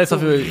 Ja, der ist sieht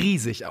dafür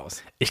riesig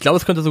aus. Ich glaube,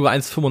 es könnte sogar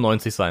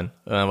 1,95 sein,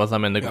 was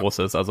am Ende groß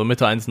ist. Also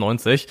Mitte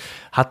 1,90.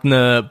 Hat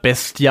eine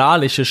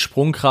bestialische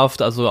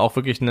Sprungkraft, also auch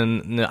wirklich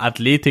eine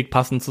Athletik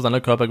passend zu seiner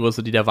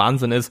Körpergröße, die der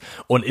Wahnsinn ist.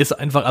 Und ist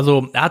einfach,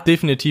 also er hat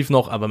definitiv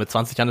noch, aber mit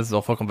 20 Jahren ist es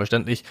auch vollkommen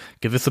verständlich,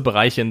 gewisse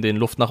Bereiche, in denen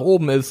Luft nach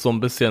oben ist, so ein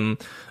bisschen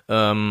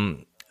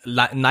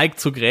neigt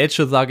zur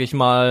Grätsche, sage ich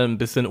mal, ein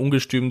bisschen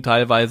ungestüm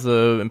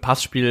teilweise. Im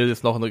Passspiel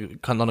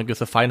kann noch eine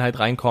gewisse Feinheit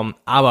reinkommen,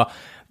 aber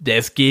der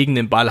ist gegen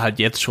den Ball halt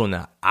jetzt schon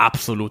ein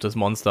absolutes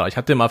Monster. Ich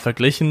habe den mal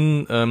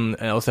verglichen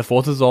aus der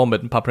Vorsaison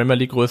mit ein paar Premier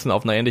League Größen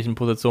auf einer ähnlichen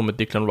Position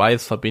mit Declan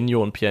Rice,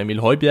 Fabinho und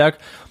Pierre-Emile Højbjerg.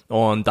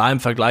 Und da im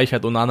Vergleich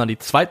hat Onana die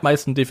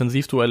zweitmeisten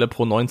Defensivduelle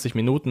pro 90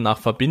 Minuten nach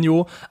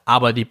Fabinho,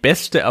 aber die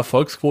beste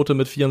Erfolgsquote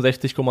mit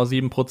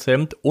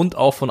 64,7% und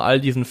auch von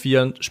all diesen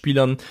 4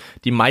 Spielern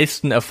die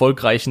meisten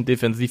erfolgreichen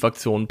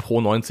Defensivaktionen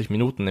pro 90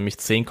 Minuten, nämlich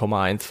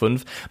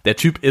 10,15. Der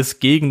Typ ist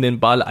gegen den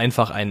Ball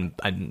einfach ein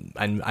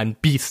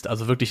Biest,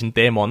 also wirklich ein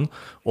Dämon.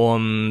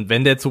 Und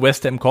wenn der zu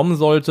West Ham kommen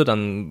sollte,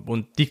 dann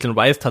und Declan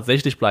Rice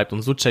tatsächlich bleibt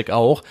und Souček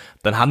auch,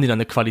 dann haben die dann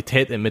eine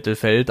Qualität im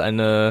Mittelfeld,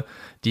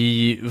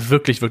 die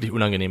wirklich, wirklich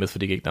unangenehm ist für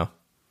die Gegner.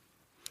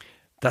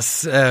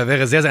 Das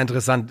wäre sehr, sehr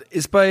interessant.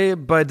 Ist bei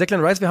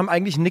Declan Rice, wir haben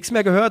eigentlich nichts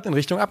mehr gehört in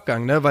Richtung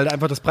Abgang, ne? Weil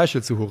einfach das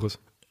Preisschild zu hoch ist.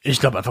 Ich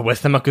glaube einfach,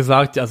 West Ham hat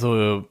gesagt,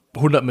 also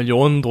 100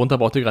 Millionen, drunter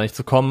braucht ihr gar nicht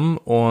zu kommen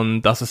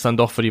und das ist dann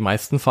doch für die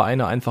meisten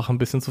Vereine einfach ein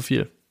bisschen zu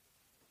viel.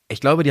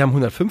 Ich glaube, die haben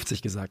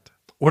 150 gesagt.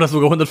 Oder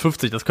sogar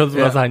 150, das könnte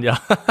sogar sein, ja.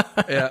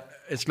 Ja,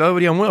 ich glaube,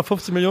 die haben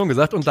 150 Millionen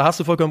gesagt und da hast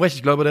du vollkommen recht.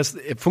 Ich glaube, das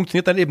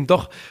funktioniert dann eben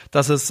doch,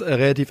 dass es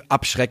relativ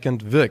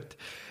abschreckend wirkt.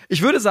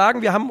 Ich würde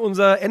sagen, wir haben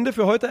unser Ende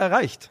für heute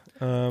erreicht.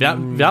 Wir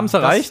haben es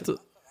erreicht.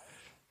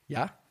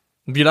 Ja.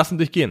 Wir lassen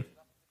dich gehen.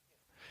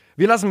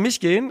 Wir lassen mich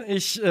gehen.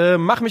 Ich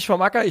mache mich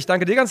vom Acker. Ich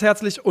danke dir ganz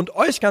herzlich und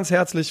euch ganz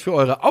herzlich für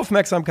eure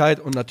Aufmerksamkeit.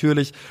 Und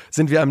natürlich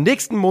sind wir am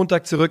nächsten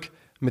Montag zurück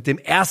mit dem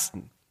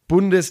ersten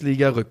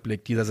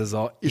Bundesliga-Rückblick dieser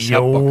Saison. Ich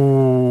hab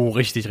Bock.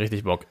 Richtig,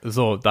 richtig Bock.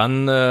 So,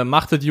 dann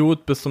macht es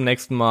gut. Bis zum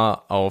nächsten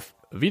Mal. Auf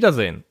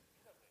Wiedersehen.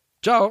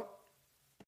 Ciao.